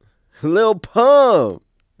 Lil Pump.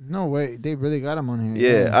 No way, they really got him on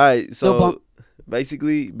here. Yeah, all right. So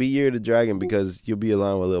basically, be Year of the Dragon because you'll be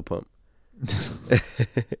aligned with Lil Pump.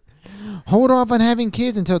 Hold off on having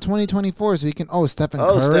kids until 2024 so we can. Stephen Curry.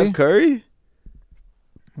 Oh, Steph Curry.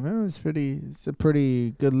 Well, it's a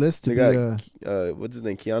pretty good list to be. What's his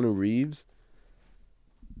name? Keanu Reeves.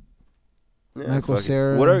 Yeah, Michael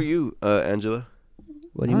Cera. What are you, Angela?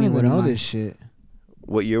 What do you mean? I don't even know this shit.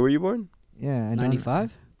 What year were you born? Yeah,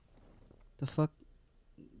 95. The fuck?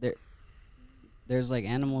 There's like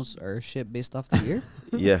animals or shit based off the year.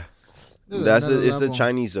 Yeah, it's the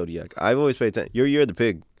Chinese zodiac. I've always paid attention. Your year of the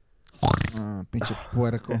pig. Pinche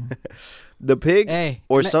puerco. The pig,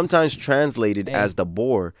 or sometimes translated as the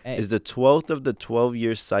boar, is the 12th of the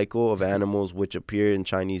 12-year cycle of animals which appear in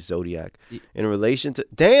Chinese zodiac. In relation to...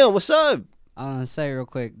 Damn, what's up? I want to say real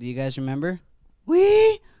quick. Do you guys remember?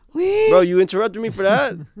 Bro, you interrupted me for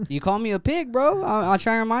that? You call me a pig, bro. I'll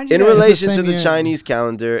try and remind you. In relation to the Chinese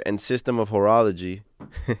calendar and system of horology.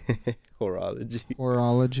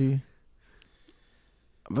 Horology.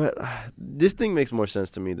 But this thing makes more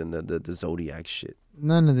sense to me than the zodiac shit.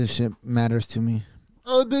 None of this shit matters to me.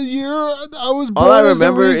 Oh, the year I was born. All I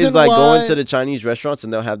remember is like going to the Chinese restaurants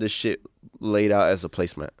and they'll have this shit laid out as a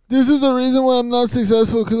placemat. This is the reason why I'm not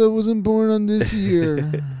successful, because I wasn't born on this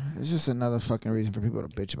year. It's just another fucking reason for people to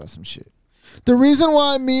bitch about some shit. The reason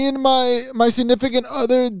why me and my significant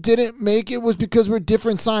other didn't make it was because we're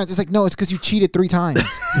different signs. It's like, no, it's because you cheated 3 times.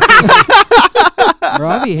 Bro,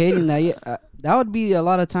 I be hating that. Yeah, that would be a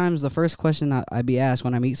lot of times the first question I'd be asked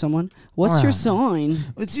when I meet someone. What's your sign?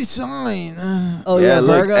 What's your sign? Oh, yeah,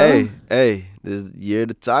 look, Virgo? hey, this year of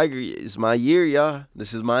the tiger. It's my year, y'all.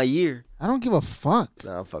 This is my year. I don't give a fuck.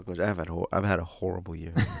 Nah, I'm fucking with you. I've had a horrible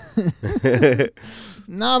year.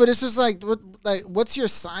 No, but it's just like, what's your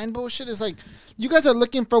sign bullshit? It's like, you guys are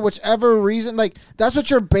looking for whichever reason. Like, that's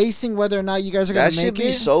what you're basing whether or not you guys are going to make it. That should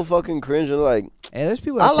be so fucking cringe. And like, hey, there's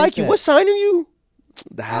people I that like take you. that. What sign are you?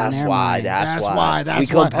 That's why. That's why. We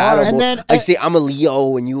compatible. And then, like, say I'm a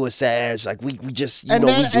Leo and you a Sag. Like, we just, we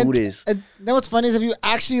do this. And then what's funny is if you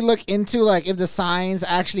actually look into, like, if the signs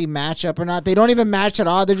actually match up or not, they don't even match at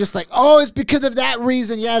all. They're just like, oh, it's because of that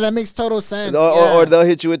reason. Yeah, that makes total sense. Or they'll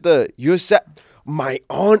hit you with you're Sag. My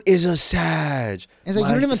aunt is a Sag. It's like,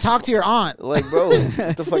 you don't even talk to your aunt. Like, bro,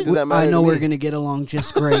 what the fuck does that matter? I know we're going to get along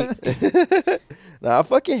just great. Nah, I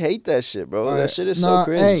fucking hate that shit, bro. Right. That shit is so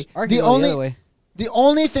cringe. Hey, the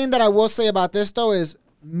only thing that I will say about this, though, is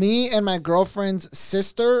me and my girlfriend's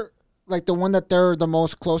sister, like the one that they're the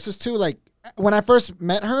most closest to, like when I first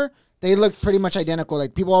met her, they looked pretty much identical.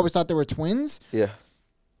 Like people always thought they were twins. Yeah.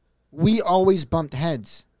 We always bumped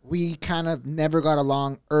heads. We kind of never got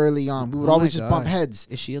along early on. We would always just bump heads.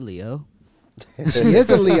 Is she a Leo? She is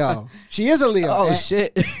a Leo. She is a Leo. Oh,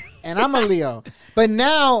 shit. And I'm a Leo. But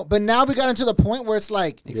now we got into the point where it's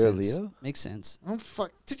like, you're a Leo? Makes sense. Oh,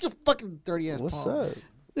 fuck. Take your fucking dirty ass. What's Paul. up?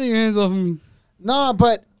 Take your hands off of me. No,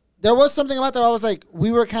 but there was something about that. I was like,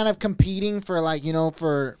 we were kind of competing for, like, you know,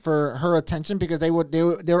 for her attention because they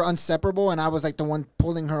were inseparable, and I was like the one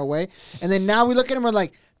pulling her away. And then now we look at them, we're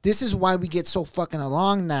like, this is why we get so fucking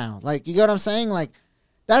along now. Like, you get what I'm saying? Like,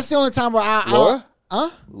 that's the only time where Laura?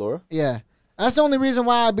 Laura? Yeah. That's the only reason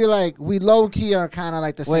why I'd be like, we low key are kind of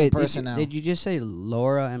like the same person now. Did you just say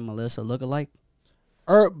Laura and Melissa look alike?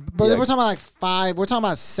 But we're talking about like we're talking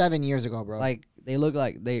about 7 years ago, bro. Like they look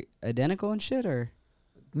like they identical and shit, or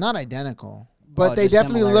not identical, but they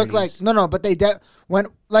definitely look like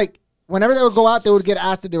but whenever they would go out, they would get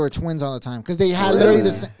asked if they were twins all the time because they had literally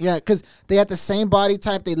the same. Yeah, because they had the same body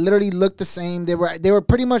type. They literally looked the same. They were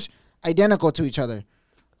pretty much identical to each other.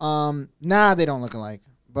 Nah, they don't look alike.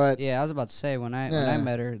 But yeah, I was about to say when I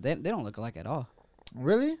met her, they don't look alike at all.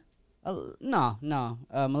 Really? No.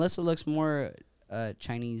 Melissa looks more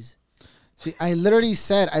Chinese. See, I literally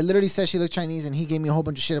said she looked Chinese, and he gave me a whole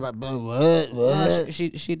bunch of shit about what? No,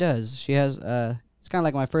 she does. She has it's kind of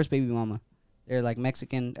like my first baby mama. They're like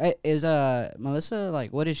Mexican. Is Melissa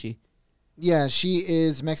like, what is she? Yeah, she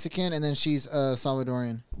is Mexican, and then she's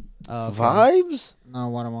Salvadorian. Okay. Vibes? No,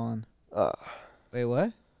 Guatemalan. Wait,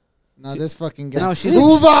 what? No, this fucking guy. No, she's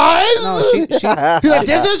who vibes? No, she like,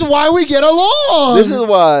 this is why we get along. This is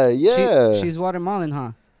why, yeah. She's Guatemalan,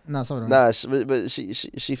 huh? No, Salvadorian. Nah, but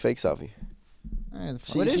she fake selfie.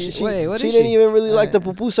 What is she? Wait, what is she? She didn't even really like the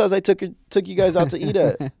pupusas I took you guys out to eat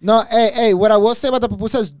at. No, hey, what I will say about the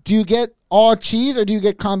pupusas, do you get all cheese or do you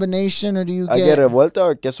get combination or do you get... I get revuelta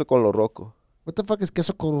or queso con lo roco. What the fuck is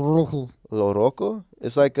queso con rojo? Lo roco?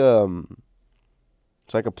 It's like a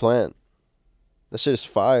plant. That shit is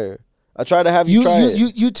fire. I tried to have you try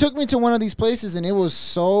it. You took me to one of these places and it was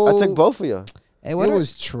so... I took both of you. Hey, it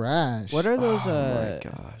was trash. What are those... Oh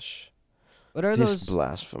my gosh. What are those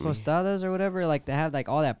blasphemy tostadas or whatever? Like they have like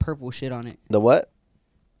all that purple shit on it. The what?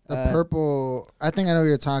 The purple. I think I know what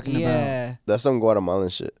you're talking about. Yeah, that's some Guatemalan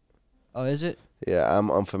shit. Oh, is it? Yeah,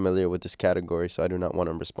 I'm unfamiliar with this category, so I do not want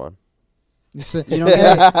to respond. You don't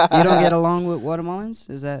get along with Guatemalans?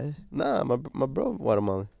 Is that? Nah, my bro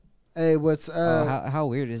Guatemalan. Hey, what's how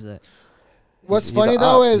weird is that? What's funny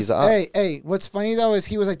though is what's funny though is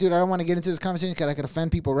he was like, dude, I don't want to get into this conversation because I could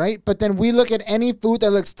offend people, right? But then we look at any food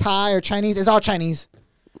that looks Thai or Chinese, it's all Chinese.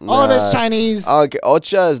 All of it's Chinese. Okay,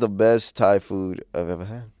 Ocha is the best Thai food I've ever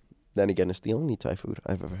had. Then again, it's the only Thai food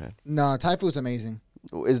I've ever had. No, Thai food's amazing.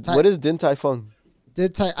 What is Din Tai Fung?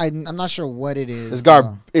 I'm not sure what it is. It's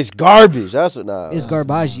garbage. That's what. Nah, it's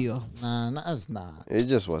garbaggio. Nah, it's not. It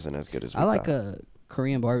just wasn't as good as we I like thought.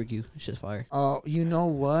 Korean barbecue. It's just fire. Oh, you know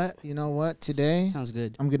what? Today sounds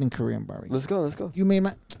good. I'm getting Korean barbecue. Let's go. You made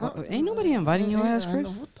my. Ain't nobody inviting your ass, Chris.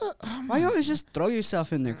 What the? Why you always just throw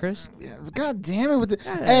yourself in there, Chris? Yeah, God damn it! With the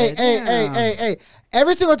hey!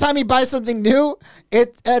 Every single time he buys something new,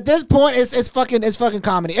 at this point it's fucking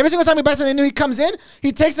comedy. Every single time he buys something new, he comes in,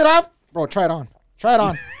 he takes it off, bro. Try it on. Try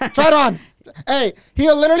it on. Hey,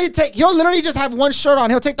 he'll literally just have one shirt on.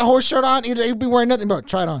 He'll take the whole shirt on. He'll be wearing nothing, bro.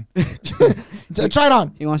 Try it on. Try it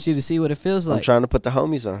on. He wants you to see what it feels like. I'm trying to put the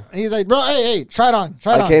homies on. He's like, bro, hey, try it on.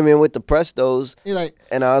 I came in with the Prestos. He's like,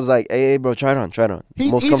 and I was like, hey, bro, try it on.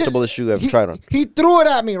 Most comfortable shoe ever. Try it on. He threw it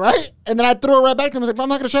at me, right? And then I threw it right back to him. I was like, bro, I'm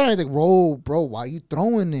not gonna try it on. He's like, bro, why you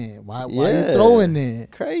throwing it? Why you throwing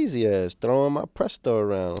it? Crazy ass throwing my Presto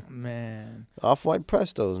around. Man, Off-white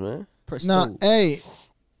Prestos, man. No, hey,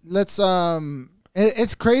 let's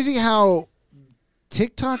it's crazy how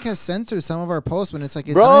TikTok has censored some of our posts when it's like,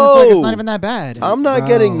 it's not even that bad. I'm not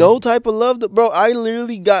getting no type of love. Bro, I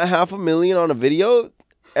literally got 500,000 on a video.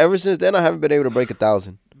 Ever since then, I haven't been able to break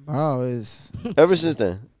 1,000. Bro, ever since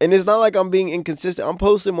then. And it's not like I'm being inconsistent. I'm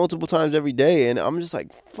posting multiple times every day, and I'm just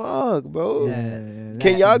like, fuck, bro. Yeah,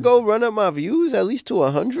 can y'all go run up my views at least to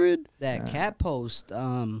 100? That cat post,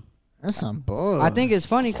 that's some bull. I think it's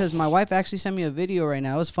funny because my wife actually sent me a video right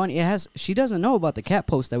now. It's funny. She doesn't know about the cat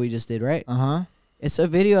post that we just did, right? Uh-huh. It's a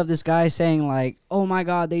video of this guy saying like, "Oh my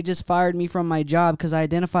God, they just fired me from my job because I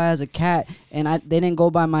identify as a cat and they didn't go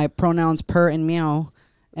by my pronouns purr and meow,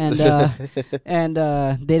 and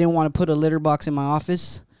they didn't want to put a litter box in my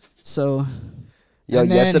office." So, and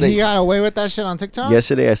then he got away with that shit on TikTok.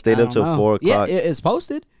 Yesterday I stayed up till 4 o'clock. Yeah, it's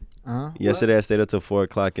posted. Yesterday I stayed up till 4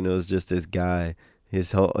 o'clock and it was just this guy.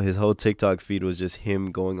 His whole TikTok feed was just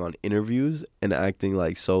him going on interviews and acting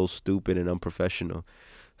like so stupid and unprofessional.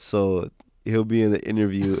 So he'll be in the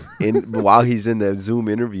interview while he's in the Zoom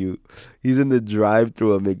interview, he's in the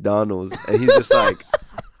drive-thru of McDonald's and he's just like,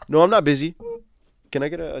 "No, I'm not busy. Can I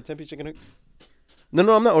get a 10-piece chicken nugget?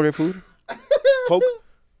 No, I'm not ordering food. Coke?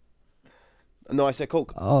 No, I said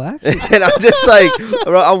Coke." Oh, actually. And I'm just like,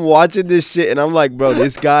 bro, I'm watching this shit and I'm like, bro,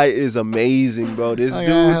 this guy is amazing, bro. This dude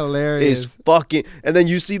hilarious. is fucking. And then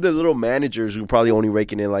you see the little managers who probably only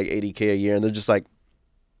raking in like $80K a year and they're just like,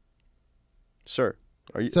 "Sir,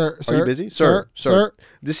 are you busy? Sir.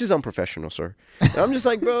 This is unprofessional, sir." And I'm just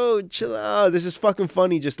like, bro, chill out. This is fucking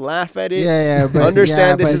funny. Just laugh at it. Yeah, but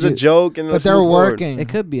understand this is a joke. And but they're working. It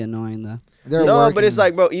could be annoying though. Working. But it's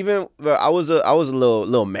like, bro, even bro, I was a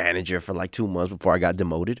little manager for like 2 months before I got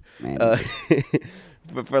demoted.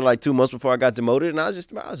 For like 2 months before I got demoted, and I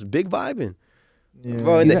was big vibing. Yeah.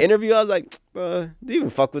 Bro, in the interview, I was like, bro, do you even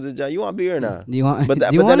fuck with the job? You want beer or not? Do you want? But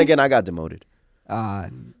then again, I got demoted. Do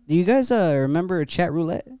you guys remember chat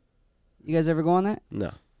roulette? You guys ever go on that?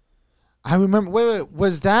 No. I remember. Wait.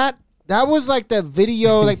 Was that was like the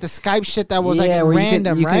video, like the Skype shit that was like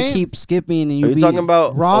random, right? You could keep skipping. And Are you talking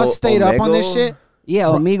about Ross stayed up on this shit? Yeah,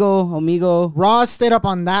 Omigo. Ross stayed up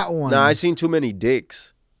on that one. Nah, I seen too many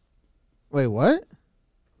dicks. Wait, what?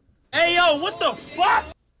 Hey, yo, what the fuck?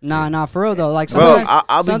 Nah, for real though. Like, bro,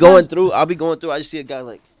 I'll be going through. I just see a guy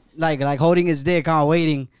like holding his dick on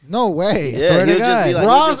waiting. No way. Yeah, he'll just be like,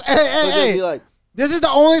 Ross, hey. This is the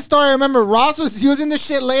only story I remember. Ross was using this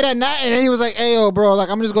shit late at night, and then he was like, "Hey, yo, bro, like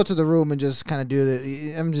I'm gonna just go to the room and just kind of do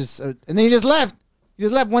this." And then he just left.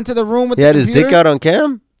 Went to the room with. He had his dick out on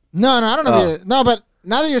cam. No, I don't know. No, but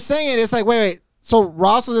now that you're saying it, it's like, wait. So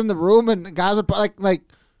Ross was in the room, and guys were like,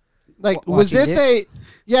 was this dicks?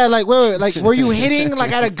 Wait, like, were you hitting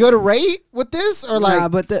like at a good rate with this, or like? Nah,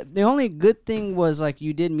 but the only good thing was like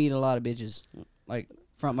you did meet a lot of bitches, like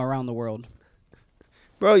from around the world.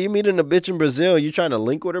 Bro, you meeting a bitch in Brazil? You trying to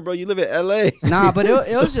link with her, bro? You live in L.A. Nah, but it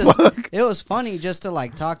was just it was funny just to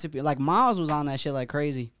like talk to people. Like Miles was on that shit like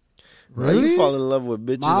crazy. Really? You fall in love with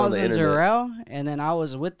bitches Miles on the and internet. Zarel, and then I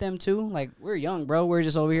was with them too. Like we're young, bro. We're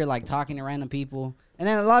just over here like talking to random people, and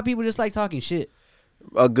then a lot of people just like talking shit.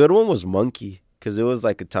 A good one was Monkey because it was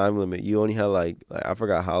like a time limit. You only had like I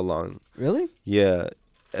forgot how long. Really? Yeah.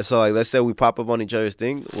 And so like let's say we pop up on each other's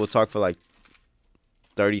thing, we'll talk for like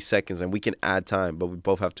 30 seconds and we can add time, but we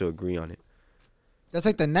both have to agree on it. That's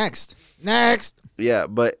like the next. Yeah,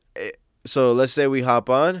 but so let's say we hop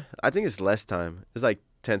on. I think it's less time. It's like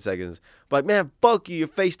 10 seconds. But like, man, fuck you. Your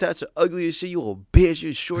face tats are ugly as shit. You a bitch.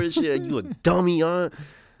 You're short as shit. You a dummy, on.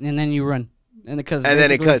 And then you run. And it cuts.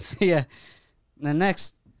 Yeah. And then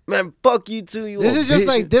next. Man, fuck you too. This is just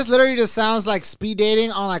like, this literally just sounds like speed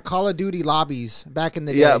dating on like Call of Duty lobbies back in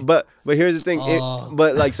the day. Yeah, but here's the thing.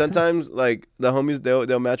 But like sometimes like the homies,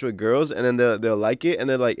 they'll match with girls and then they'll like it and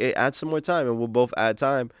they're like, hey, add some more time. And we'll both add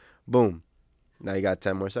time. Boom. Now you got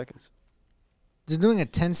 10 more seconds. They're doing a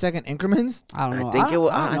 10-second increments? I don't know. I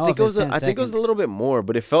think it was a little bit more,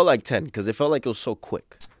 but it felt like 10 because it felt like it was so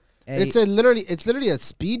quick. Hey, it's literally a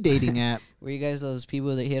speed dating app. Were you guys those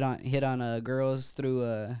people that hit on girls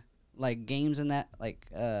through like games and that, like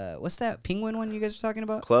what's that penguin one you guys were talking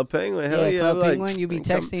about? Club Penguin, hell yeah, Club Penguin. You be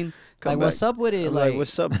texting come like, back. What's up with it? I'm like,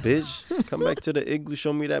 what's up, bitch? Come back to the igloo,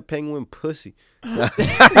 show me that penguin pussy. Hey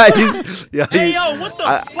yo, what the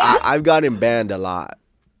fuck? I've gotten banned a lot.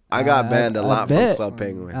 I got banned a lot from bet. Club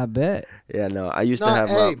Penguin. I bet. Yeah, no. I used to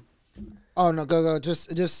have. Oh no, go.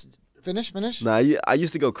 Just finish. Nah, I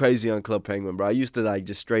used to go crazy on Club Penguin, bro. I used to like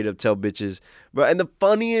just straight up tell bitches, bro. And the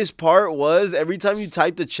funniest part was every time you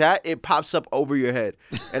type the chat, it pops up over your head,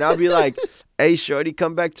 and I'll be like, "Hey, shorty,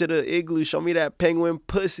 come back to the igloo. Show me that penguin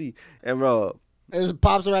pussy." And bro, it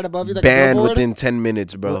pops right above you like banned a within 10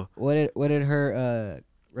 minutes, bro. What did her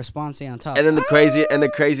response say on top? And then the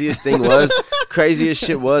craziest thing was, craziest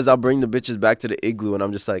shit was, I'll bring the bitches back to the igloo, and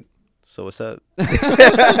I'm just like, so what's up?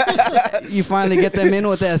 You finally get them in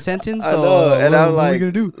with that sentence. I know, and I'm like, what are we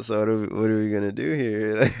gonna do? So what are we gonna do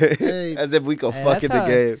here? Hey. As if we could fuck in the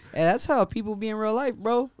game. And that's how people be in real life,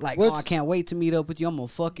 bro. Like, I can't wait to meet up with you. I'm gonna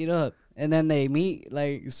fuck it up. And then they meet,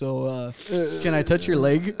 like, so can I touch your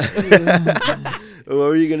leg? What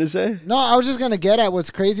were you gonna say? No, I was just gonna get at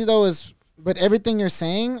what's crazy though is, but everything you're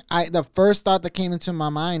saying, the first thought that came into my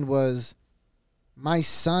mind was, my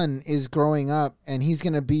son is growing up and he's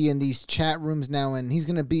gonna be in these chat rooms now and he's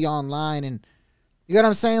gonna be online, and you know what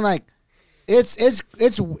I'm saying? Like, it's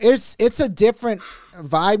a different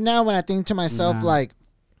vibe now when I think to myself like,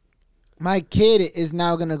 my kid is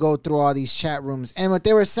now gonna go through all these chat rooms, and what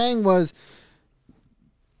they were saying was,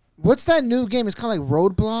 what's that new game? It's called like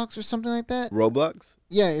Roadblocks or something like that. Roblox?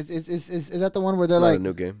 Yeah, is that the one where they're It's like not a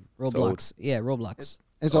new game. Roblox. Yeah, Roblox.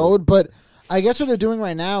 It's old, but I guess what they're doing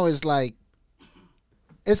right now is like,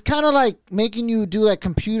 it's kind of like making you do like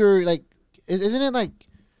computer, like, isn't it like?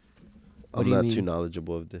 I'm not too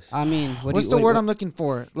knowledgeable of this. I mean, what's the word I'm looking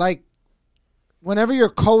for? Like, whenever you're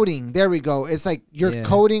coding, there we go. It's like you're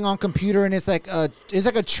coding on computer, and it's like a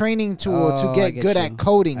training tool to get good at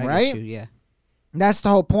coding, right? Yeah. That's the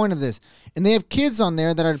whole point of this. And they have kids on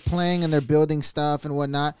there that are playing and they're building stuff and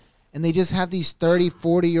whatnot. And they just have these 30,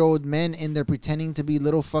 40-year-old men in there pretending to be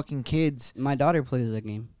little fucking kids. My daughter plays that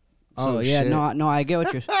game. Oh, so, yeah, shit. no, I get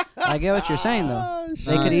what you're saying though.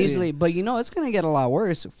 They could easily, but you know, it's gonna get a lot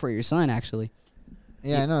worse for your son actually.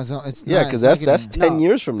 Yeah, I know. It's yeah, because that's 10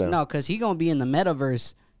 years from now. No, because he gonna be in the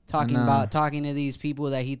metaverse talking to these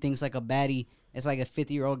people that he thinks like a baddie. It's like a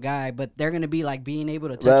 50-year-old guy, but they're gonna be like being able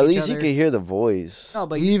to touch each other. At least you can hear the voice. No,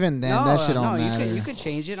 but even then, that shit don't matter. You can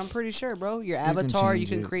change it. I'm pretty sure, bro. Your avatar, you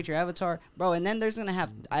can create your avatar, bro. And then there's gonna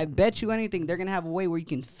have. I bet you anything, they're gonna have a way where you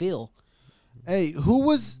can feel. Hey, who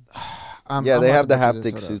was? They have the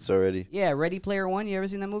haptic suits already. Yeah, Ready Player One. You ever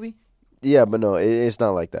seen that movie? Yeah, but no, it's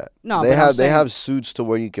not like that. No, they have suits to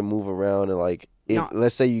where you can move around and like.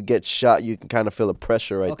 Let's say you get shot, you can kind of feel the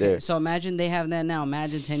pressure right there. So imagine they have that now.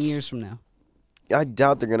 Imagine 10 years from now. I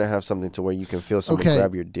doubt they're gonna have something to where you can feel someone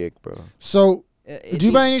grab your dick, bro. So, do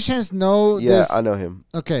you by any chance know this? Yeah, I know him.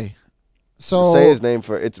 Okay, so say his name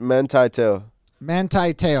it's Manti Te'o.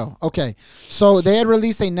 Manti Te'o. Okay, so they had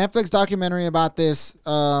released a Netflix documentary about this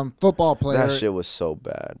football player. That shit was so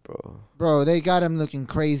bad, bro. Bro, they got him looking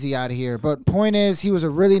crazy out here. But point is, he was a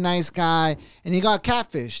really nice guy, and he got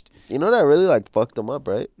catfished. You know that really like fucked him up,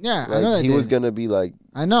 right? Yeah, like, I know that he was gonna be like.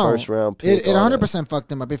 I know. First round pick. It 100%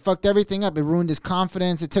 fucked him up. It fucked everything up. It ruined his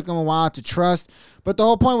confidence. It took him a while to trust. But the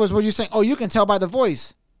whole point was what you're saying, oh, you can tell by the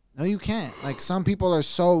voice. No, you can't. Like, some people are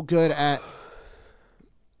so good at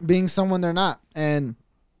being someone they're not. And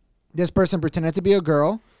this person pretended to be a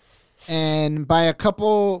girl. And by a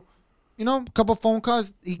couple phone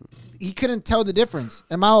calls, he couldn't tell the difference.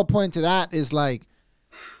 And my whole point to that is, like,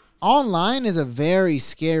 online is a very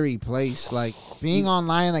scary place. Like, being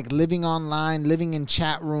online, like living online, living in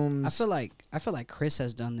chat rooms. I feel like Chris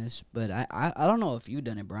has done this, but I don't know if you've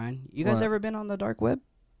done it, Brian. You guys ever been on the dark web?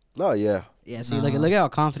 Oh yeah. Yeah. See, look at how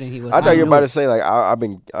confident he was. I thought you were about to say like I've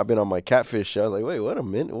been on my catfish show. I was like, wait a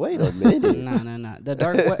minute. No.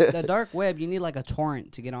 The dark web. You need like a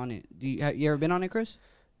torrent to get on it. You ever been on it, Chris?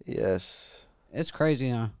 Yes. It's crazy,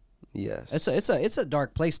 huh? Yes. It's a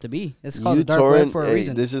dark place to be. It's called the dark web for a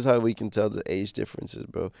reason. This is how we can tell the age differences,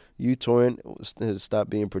 bro. uTorrent has stopped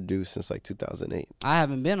being produced since like 2008. I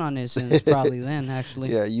haven't been on it since probably then,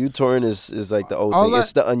 actually. Yeah, uTorrent is like the old thing.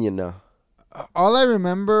 It's the Onion now. All I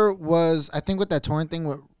remember was, I think with that torrent thing,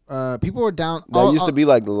 people were down. That used to be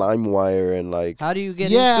like LimeWire and like. How do you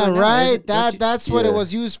get into it? Yeah, right. That's what it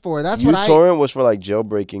was used for. That's what uTorrent was for like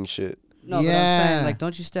jailbreaking shit. No, but I'm saying, like,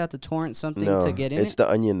 don't you still have to torrent something to get in it? It's the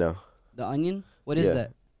Onion now. The Onion? What is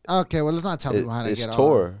that? Okay, well, let's not tell people how to get on. It's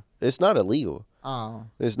Tor. It's not illegal. Oh.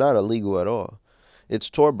 It's not illegal at all. It's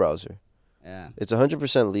Tor browser. Yeah. It's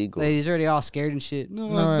 100% legal. He's already all scared and shit. No,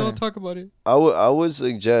 don't talk about it. I would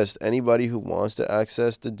suggest anybody who wants to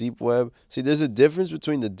access the deep web. See, there's a difference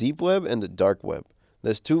between the deep web and the dark web.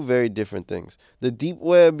 There's two very different things. The deep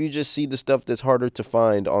web, you just see the stuff that's harder to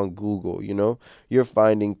find on Google, you know? You're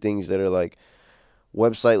finding things that are like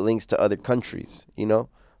website links to other countries, you know?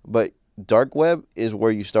 But dark web is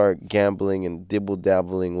where you start gambling and dibble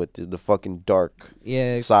dabbling with the fucking dark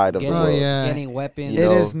side of the world. Getting weapons.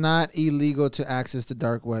 It is not illegal to access the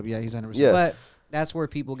dark web. Yeah, he's 100%. Yeah. But that's where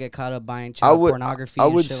people get caught up buying child pornography. I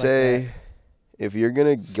would shit say, like that. if you're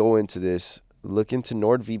gonna go into this, look into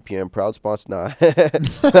NordVPN, proud sponsor.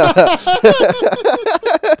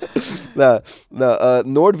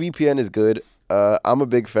 NordVPN is good. I'm a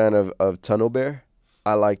big fan of TunnelBear.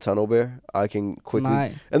 I like TunnelBear. I can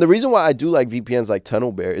quickly, and the reason why I do like VPNs like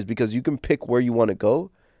TunnelBear is because you can pick where you want to go,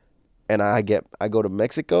 and I go to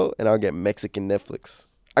Mexico and I'll get Mexican Netflix.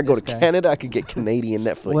 I go to Canada, I could get Canadian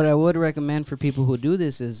Netflix. What I would recommend for people who do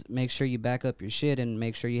this is make sure you back up your shit and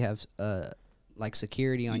make sure you have like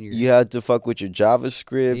security on your. You had to fuck with your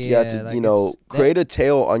JavaScript. Yeah, you had to, like create a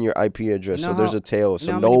tail on your IP address. So there's a tail,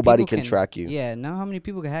 so nobody can track you. Yeah, know how many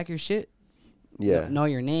people can hack your shit? Yeah. Know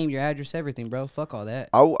your name, your address, everything, bro. Fuck all that.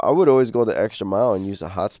 I would always go the extra mile and use a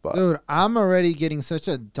hotspot. Dude, I'm already getting such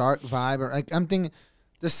a dark vibe. Or like I'm thinking,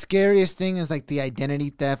 the scariest thing is like the identity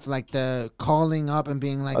theft, like the calling up and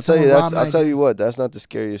being like. I'll tell you what. That's not the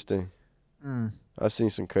scariest thing. Mm. I've seen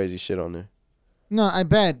some crazy shit on there. No, I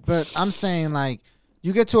bet, but I'm saying like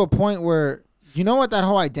you get to a point where you know what that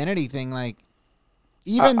whole identity thing like.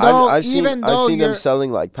 I've seen them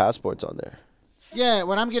selling like passports on there. Yeah,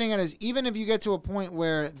 what I'm getting at is even if you get to a point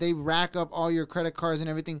where they rack up all your credit cards and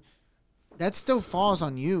everything, that still falls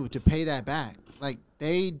on you to pay that back. Like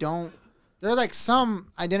they're like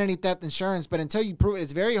some identity theft insurance, but until you prove it,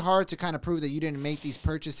 it's very hard to kind of prove that you didn't make these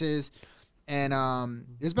purchases. And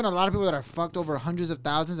there's been a lot of people that are fucked over hundreds of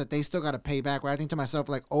thousands that they still got to pay back. Where I think to myself,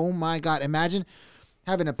 like, oh my God, imagine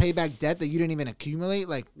having to pay back debt that you didn't even accumulate.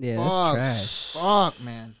 Like, that's trash. Fuck,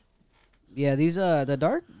 man. Yeah, these the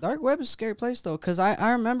dark web is a scary place though, cause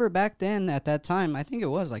I remember back then at that time, I think it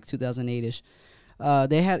was like 2008ish.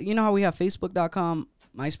 They had, you know how we have Facebook.com,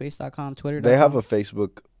 MySpace.com, Twitter.com. They have a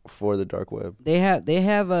Facebook for the dark web. They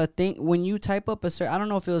have a thing when you type up I don't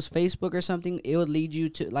know if it was Facebook or something. It would lead you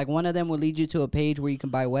to like one of them would lead you to a page where you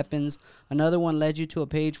can buy weapons. Another one led you to a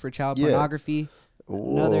page for child pornography.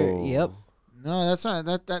 Yep. No, that's not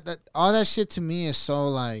that all that shit to me is so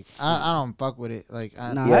like I don't fuck with it. Like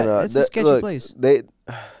it's a sketchy place.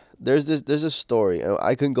 There's a story, and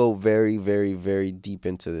I can go very, very, very deep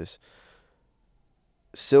into this.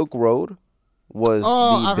 Silk Road was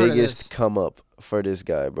the biggest come up for this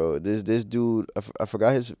guy, bro. This dude, I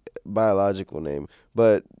forgot his biological name,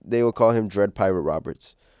 but they would call him Dread Pirate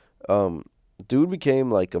Roberts. Dude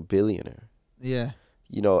became like a billionaire. Yeah.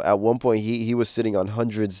 You know, at one point he was sitting on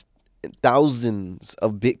hundreds, thousands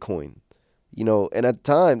of Bitcoin, you know, and at the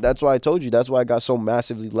time, that's why I told you, that's why I got so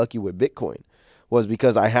massively lucky with Bitcoin, was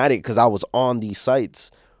because I had it because I was on these sites.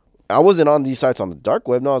 I wasn't on these sites on the dark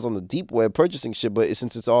web. No, I was on the deep web purchasing shit, but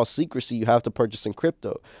since it's all secrecy, you have to purchase in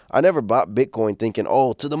crypto. I never bought Bitcoin thinking,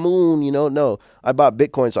 oh, to the moon, you know, no. I bought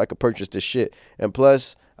Bitcoin so I could purchase this shit. And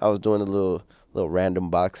plus, I was doing the little random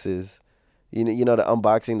boxes. You know the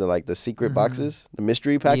unboxing, the secret boxes, the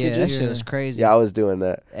mystery packages. Yeah, that shit was crazy. Yeah, I was doing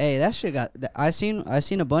that. Hey, that shit I seen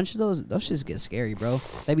a bunch of those. Those shits get scary, bro.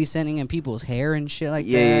 They be sending in people's hair and shit like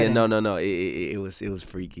that. Yeah, no. It was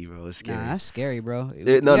freaky, bro. It was scary. Nah, that's scary, bro.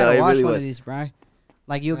 You gotta watch really one of these, bro.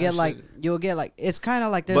 Like you'll get like it's kind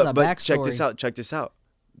of like there's a backstory. But check this out.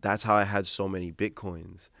 That's how I had so many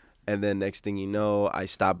Bitcoins, and then next thing you know, I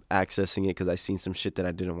stopped accessing it because I seen some shit that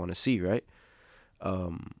I didn't want to see. Right.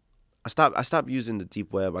 I stopped using the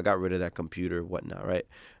deep web. I got rid of that computer, whatnot, right?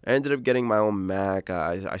 I ended up getting my own Mac.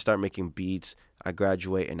 I start making beats. I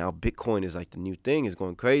graduate, and now Bitcoin is like the new thing. It's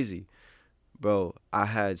going crazy. Bro, I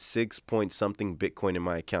had 6 point something Bitcoin in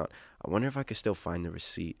my account. I wonder if I could still find the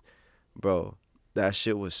receipt. Bro, that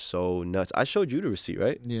shit was so nuts. I showed you the receipt,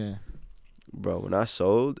 right? Yeah. Bro, when I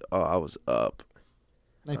sold, I was up.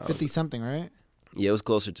 Like 50 something, right? Yeah, it was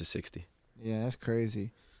closer to 60. Yeah, that's crazy.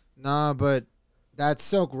 Nah, but that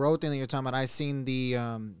Silk Road thing that you're talking about, I seen the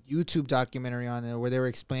YouTube documentary on there where they were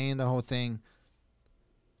explaining the whole thing.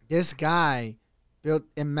 This guy built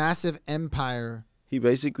a massive empire. He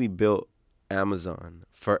basically built Amazon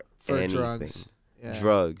for anything. Drugs. Yeah.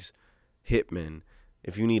 Drugs, hitmen.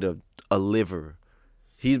 If you need a liver.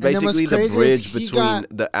 He's basically the bridge between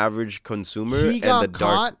the average consumer and the dark. He got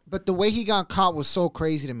caught, but the way he got caught was so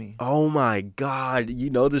crazy to me. Oh my God. You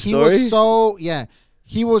know the story?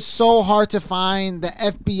 He was so hard to find. The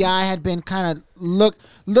FBI had been kind of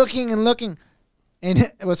looking. And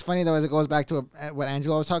it was funny though, as it goes back to what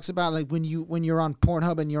Angelo always talks about, like when you're on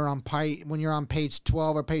Pornhub and when you're on page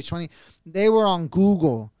 12 or page 20, they were on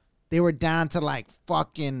Google. They were down to like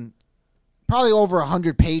fucking probably over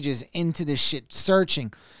 100 pages into this shit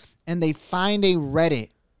searching, and they find a Reddit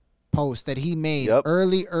post that he made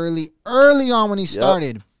early on when he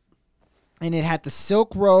started. And it had the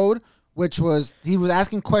Silk Road, which was, he was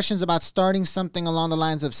asking questions about starting something along the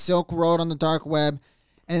lines of Silk Road on the dark web.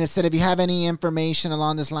 And it said, if you have any information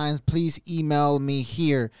along this line, please email me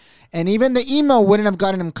here. And even the email wouldn't have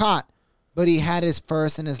gotten him caught. But he had his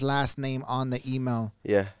first and his last name on the email.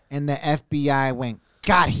 Yeah. And the FBI went,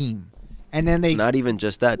 got him. And then they... Not even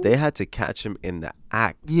just that. They had to catch him in the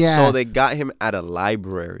act. Yeah. So they got him at a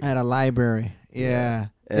library. Yeah.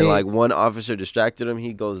 And like one officer distracted him.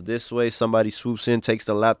 He goes this way. Somebody swoops in, takes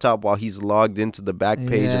the laptop while he's logged into the back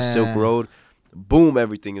page of Silk Road. Boom,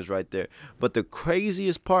 everything is right there. But the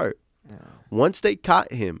craziest part, once they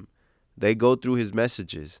caught him, they go through his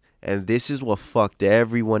messages. And this is what fucked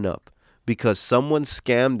everyone up. Because someone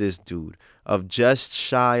scammed this dude of just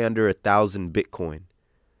shy under 1,000 Bitcoin.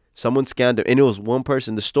 Someone scammed him. And it was one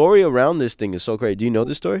person. The story around this thing is so crazy. Do you know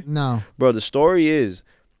this story? No. Bro, the story is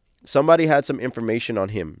somebody had some information on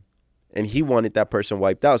him. And he wanted that person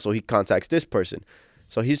wiped out. So he contacts this person.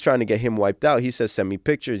 So he's trying to get him wiped out. He says, send me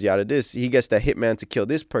pictures, yada this. He gets the hitman to kill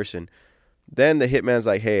this person. Then the hitman's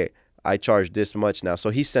like, hey, I charge this much now.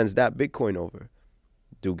 So he sends that Bitcoin over.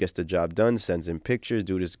 Dude gets the job done, sends in pictures.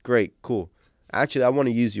 Dude is great, cool. Actually, I want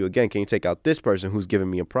to use you again. Can you take out this person who's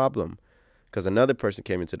giving me a problem? Because another person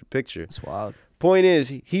came into the picture. That's wild. Point is,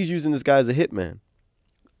 he's using this guy as a hitman.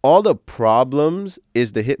 All the problems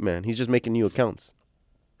is the hitman. He's just making new accounts.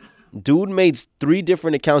 Dude made 3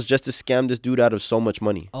 different accounts just to scam this dude out of so much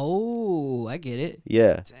money. Oh, I get it.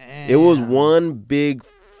 Yeah. Damn. It was one big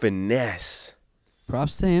finesse.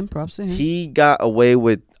 Props to him. He got away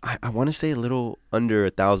with, I want to say a little under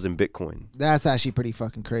 1,000 Bitcoin. That's actually pretty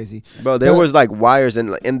fucking crazy. Bro, there was like wires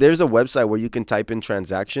and there's a website where you can type in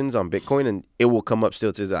transactions on Bitcoin and it will come up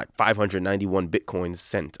still to like 591 Bitcoins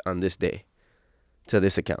sent on this day to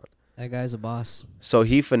this account. That guy's a boss. So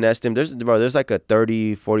he finessed him. There's like a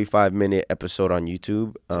 30, 45 minute episode on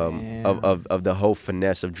YouTube of the whole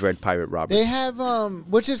finesse of Dread Pirate Robert. They have,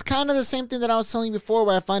 which is kind of the same thing that I was telling you before,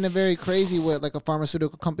 where I find it very crazy with like a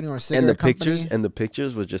pharmaceutical company or a cigarette company. And the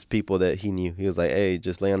pictures was just people that he knew. He was like, hey,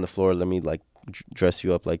 just lay on the floor. Let me like dress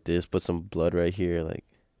you up like this. Put some blood right here. Like,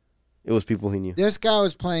 it was people he knew. This guy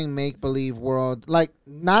was playing make-believe world. Like,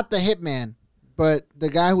 not the hitman. But the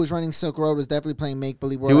guy who was running Silk Road was definitely playing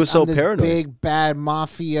make-believe world. He was so paranoid. Big, bad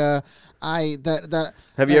mafia.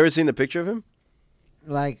 Have you ever seen the picture of him?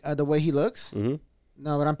 Like, the way he looks? Mm-hmm.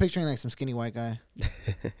 No, but I'm picturing like some skinny white guy.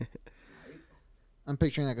 I'm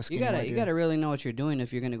picturing like a skinny white guy. You gotta really know what you're doing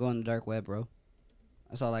if you're gonna go on the dark web, bro.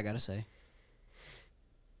 That's all I gotta say.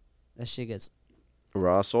 That shit gets...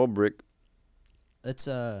 Raw soul brick. It's,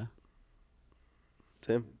 Tim.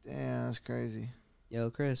 Damn, that's crazy. Yo,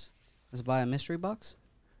 Chris. Let's buy a mystery box?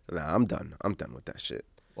 Nah, I'm done. I'm done with that shit.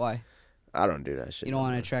 Why? I don't do that shit. You don't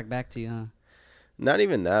want to track back to you, huh? Not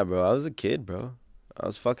even that, bro. I was a kid, bro. I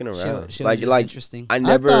was fucking around. Like interesting. I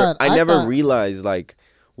never realized, like,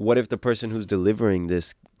 what if the person who's delivering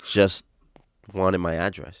this just wanted my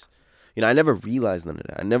address? You know, I never realized none of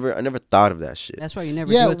that. I never thought of that shit. That's why you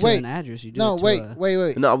never do it to an address. You do it to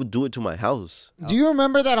wait. No, I would do it to my house. Do you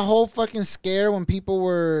remember that whole fucking scare when people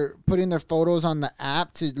were putting their photos on the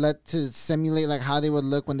app to simulate like how they would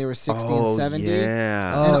look when they were 60 and 70?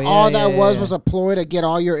 Yeah. And all that was a ploy to get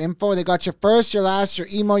all your info. They got your first, your last, your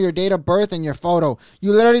email, your date of birth, and your photo.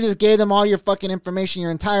 You literally just gave them all your fucking information,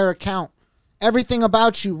 your entire account. Everything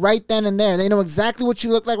about you right then and there. They know exactly what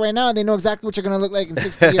you look like right now. And they know exactly what you're going to look like in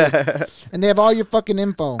 60 years. And they have all your fucking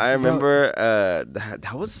info. I remember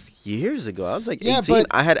that was years ago. I was like 18.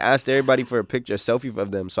 I had asked everybody for a picture, a selfie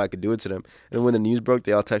of them so I could do it to them. And when the news broke,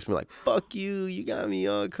 they all texted me like, fuck you. You got me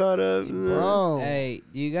all caught up. Bro. Hey,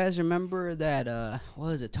 do you guys remember that,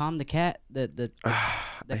 what was it, Tom the Cat? I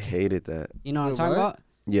hated that. You know what I'm talking about?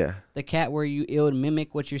 Yeah. The cat where it would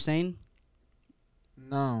mimic what you're saying?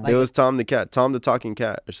 No, it was Tom the Cat, Tom the Talking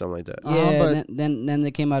Cat, or something like that. Yeah, but then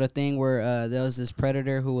there came out a thing where there was this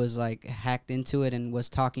predator who was like hacked into it and was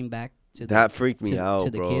talking back to that freaked me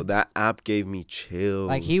out, bro. Kids. That app gave me chills.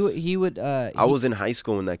 Like he would. I was in high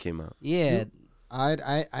school when that came out. Yeah,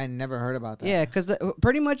 I never heard about that. Yeah, because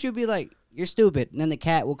pretty much you'd be like, you're stupid, and then the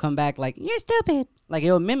cat will come back like, you're stupid. Like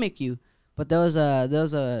it'll mimic you. But there was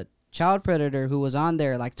a child predator who was on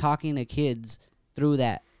there like talking to kids through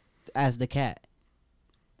that as the cat.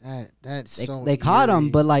 They caught him,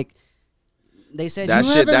 but like they said that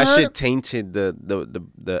shit tainted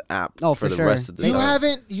the app for the rest of the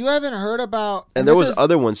time. You haven't heard about, and there was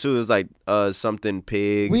other ones too. It was like something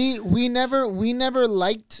pig. We never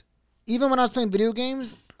liked, even when I was playing video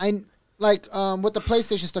games. like with the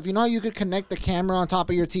PlayStation stuff, you know how you could connect the camera on top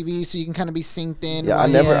of your TV so you can kind of be synced in. Yeah, I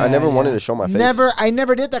never wanted to show my face. I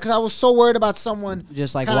never did that because I was so worried about someone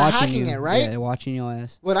just like watching hacking it, right? Yeah, watching your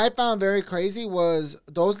ass. What I found very crazy was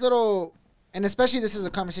those little, and especially this is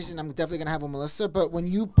a conversation I'm definitely gonna have with Melissa. But when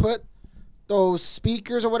you put those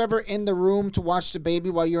speakers or whatever in the room to watch the baby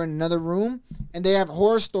while you're in another room, and they have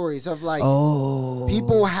horror stories of like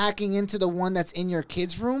people hacking into the one that's in your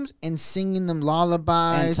kids' rooms and singing them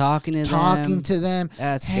lullabies and talking to them.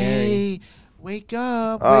 That's hey, scary. Wake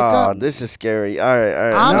up! This is scary. All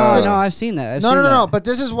right. No, I've seen that. No. But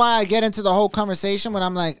this is why I get into the whole conversation when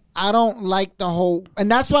I'm like, I don't like the whole,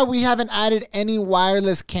 and that's why we haven't added any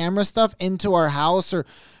wireless camera stuff into our house. Or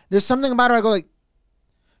there's something about it. I go like,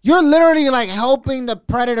 you're literally like helping the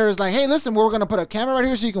predators. Like, hey, listen, we're gonna put a camera right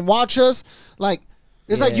here so you can watch us. Like,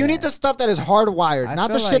 it's like you need the stuff that is hardwired,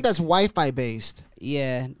 not the shit that's Wi-Fi based.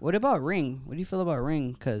 Yeah. What about Ring? What do you feel about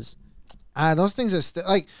Ring? Because those things are still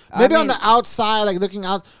like maybe on the outside, like looking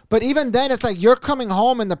out. But even then, it's like you're coming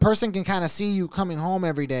home and the person can kind of see you coming home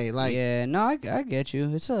every day. Like, yeah, no, I get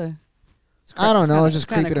you. I don't know. It's just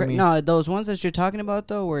creepy to me. No, those ones that you're talking about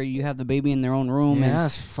though, where you have the baby in their own room. Yeah, and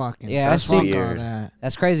that's fucking. Yeah, that's weird. all that.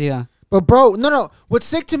 That's crazy, huh? But bro, no. What's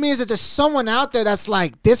sick to me is that there's someone out there that's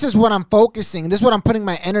like, this is what I'm focusing. This is what I'm putting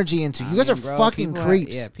my energy into. You guys are fucking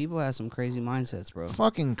creeps. People have some crazy mindsets, bro.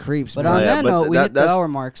 Fucking creeps. But man. on that note, we hit the hour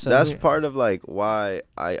mark. So that's part of like why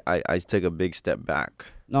I take a big step back.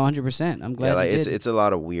 No, 100%. I'm glad. Yeah, like it's a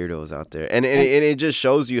lot of weirdos out there, and it just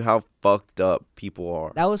shows you how fucked up people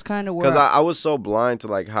are. That was kind of where because I was so blind to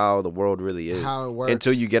like how the world really is, how it works,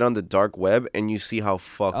 until you get on the dark web and you see how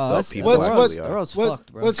fucked up people really are. The world's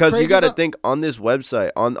fucked, bro. Because you got to think on this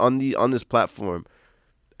website, on this platform,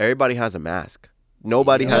 everybody has a mask.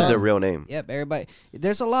 Nobody has their real name. Yep, everybody.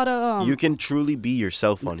 There's a lot of you can truly be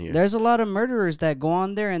yourself on here. There's a lot of murderers that go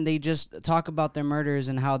on there and they just talk about their murders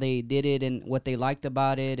and how they did it and what they liked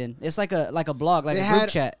about it, and it's like a blog, like a group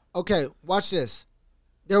chat. Okay, watch this.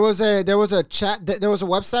 There was a chat. There was a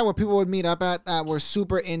website where people would meet up at that were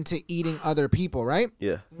super into eating other people, right?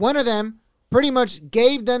 Yeah. One of them pretty much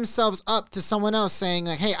gave themselves up to someone else, saying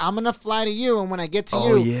like, "Hey, I'm gonna fly to you, and when I get to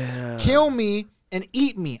you, kill me and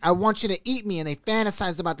eat me. I want you to eat me." And they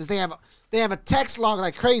fantasized about this. They have a text log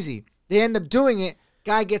like crazy. They end up doing it.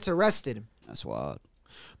 Guy gets arrested. That's wild.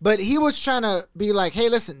 But he was trying to be like, hey,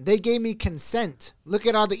 listen, they gave me consent. Look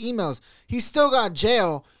at all the emails. He still got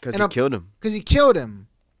jail. Because he killed him. Because he killed him.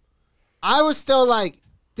 I was still like,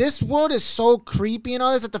 this world is so creepy and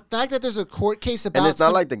all this, that the fact that there's a court case about. And it's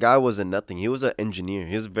not like the guy was a nothing. He was an engineer.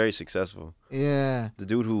 He was very successful. Yeah. The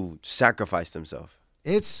dude who sacrificed himself.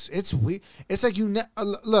 It's weird. It's like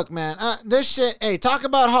look, man. This shit. Hey, talk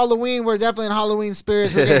about Halloween. We're definitely in Halloween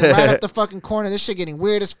spirits. We're getting right up the fucking corner. This shit getting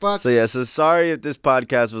weird as fuck. So sorry if this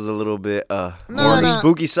podcast was a little bit more on the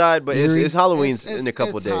spooky side, but it's Halloween in a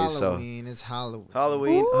couple days. Halloween. So it's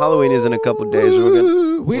Halloween. Halloween is in a couple days.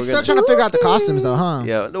 We're still trying to figure out the costumes though, huh?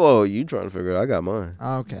 Yeah. No, you trying to figure it out? I got mine.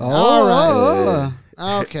 Okay. All right.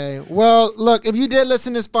 Okay. Well, look, if you did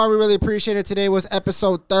listen this far, we really appreciate it. Today was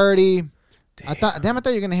episode 30. I thought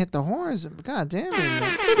you were gonna hit the horns. God damn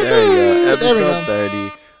it! There you go.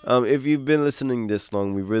 Episode 30. If you've been listening this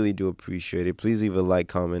long, we really do appreciate it. Please leave a like,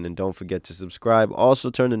 comment, and don't forget to subscribe.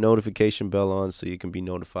 Also, turn the notification bell on so you can be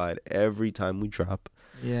notified every time we drop.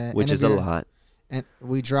 Yeah, which is a lot. And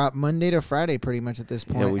we drop Monday to Friday pretty much at this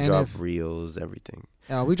point. Yeah, we drop reels, everything.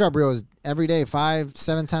 We drop reels every day,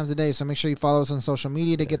 5-7 times a day. So make sure you follow us on social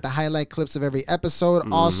media to get the highlight clips of every episode.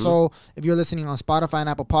 Mm-hmm. Also, if you're listening on Spotify and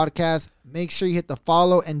Apple Podcasts, make sure you hit the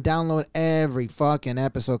follow and download every fucking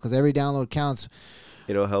episode because every download counts.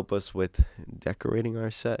 It'll help us with decorating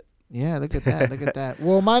our set. Yeah, look at that. Look at that.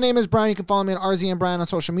 Well, my name is Brian. You can follow me at RZN Brian on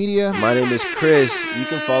social media. My name is Chris. You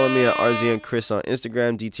can follow me at RZN Chris on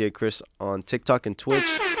Instagram, DTA Chris on TikTok and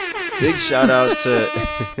Twitch. Big shout out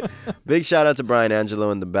to Brian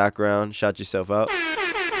Angelo in the background. Shout yourself out.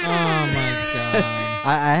 Oh my God.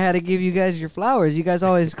 I had to give you guys your flowers. You guys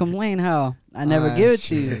always complain how I never give it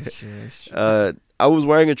to you. I was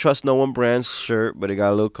wearing a Trust No One Brands shirt, but it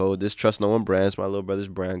got a little cold. This Trust No One Brands, my little brother's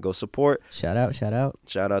brand. Go support. Shout out.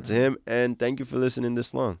 Shout out to him, and thank you for listening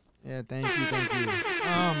this long. Yeah, thank you.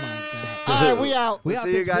 Oh my God. All right, we out. We'll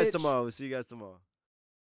see you guys tomorrow.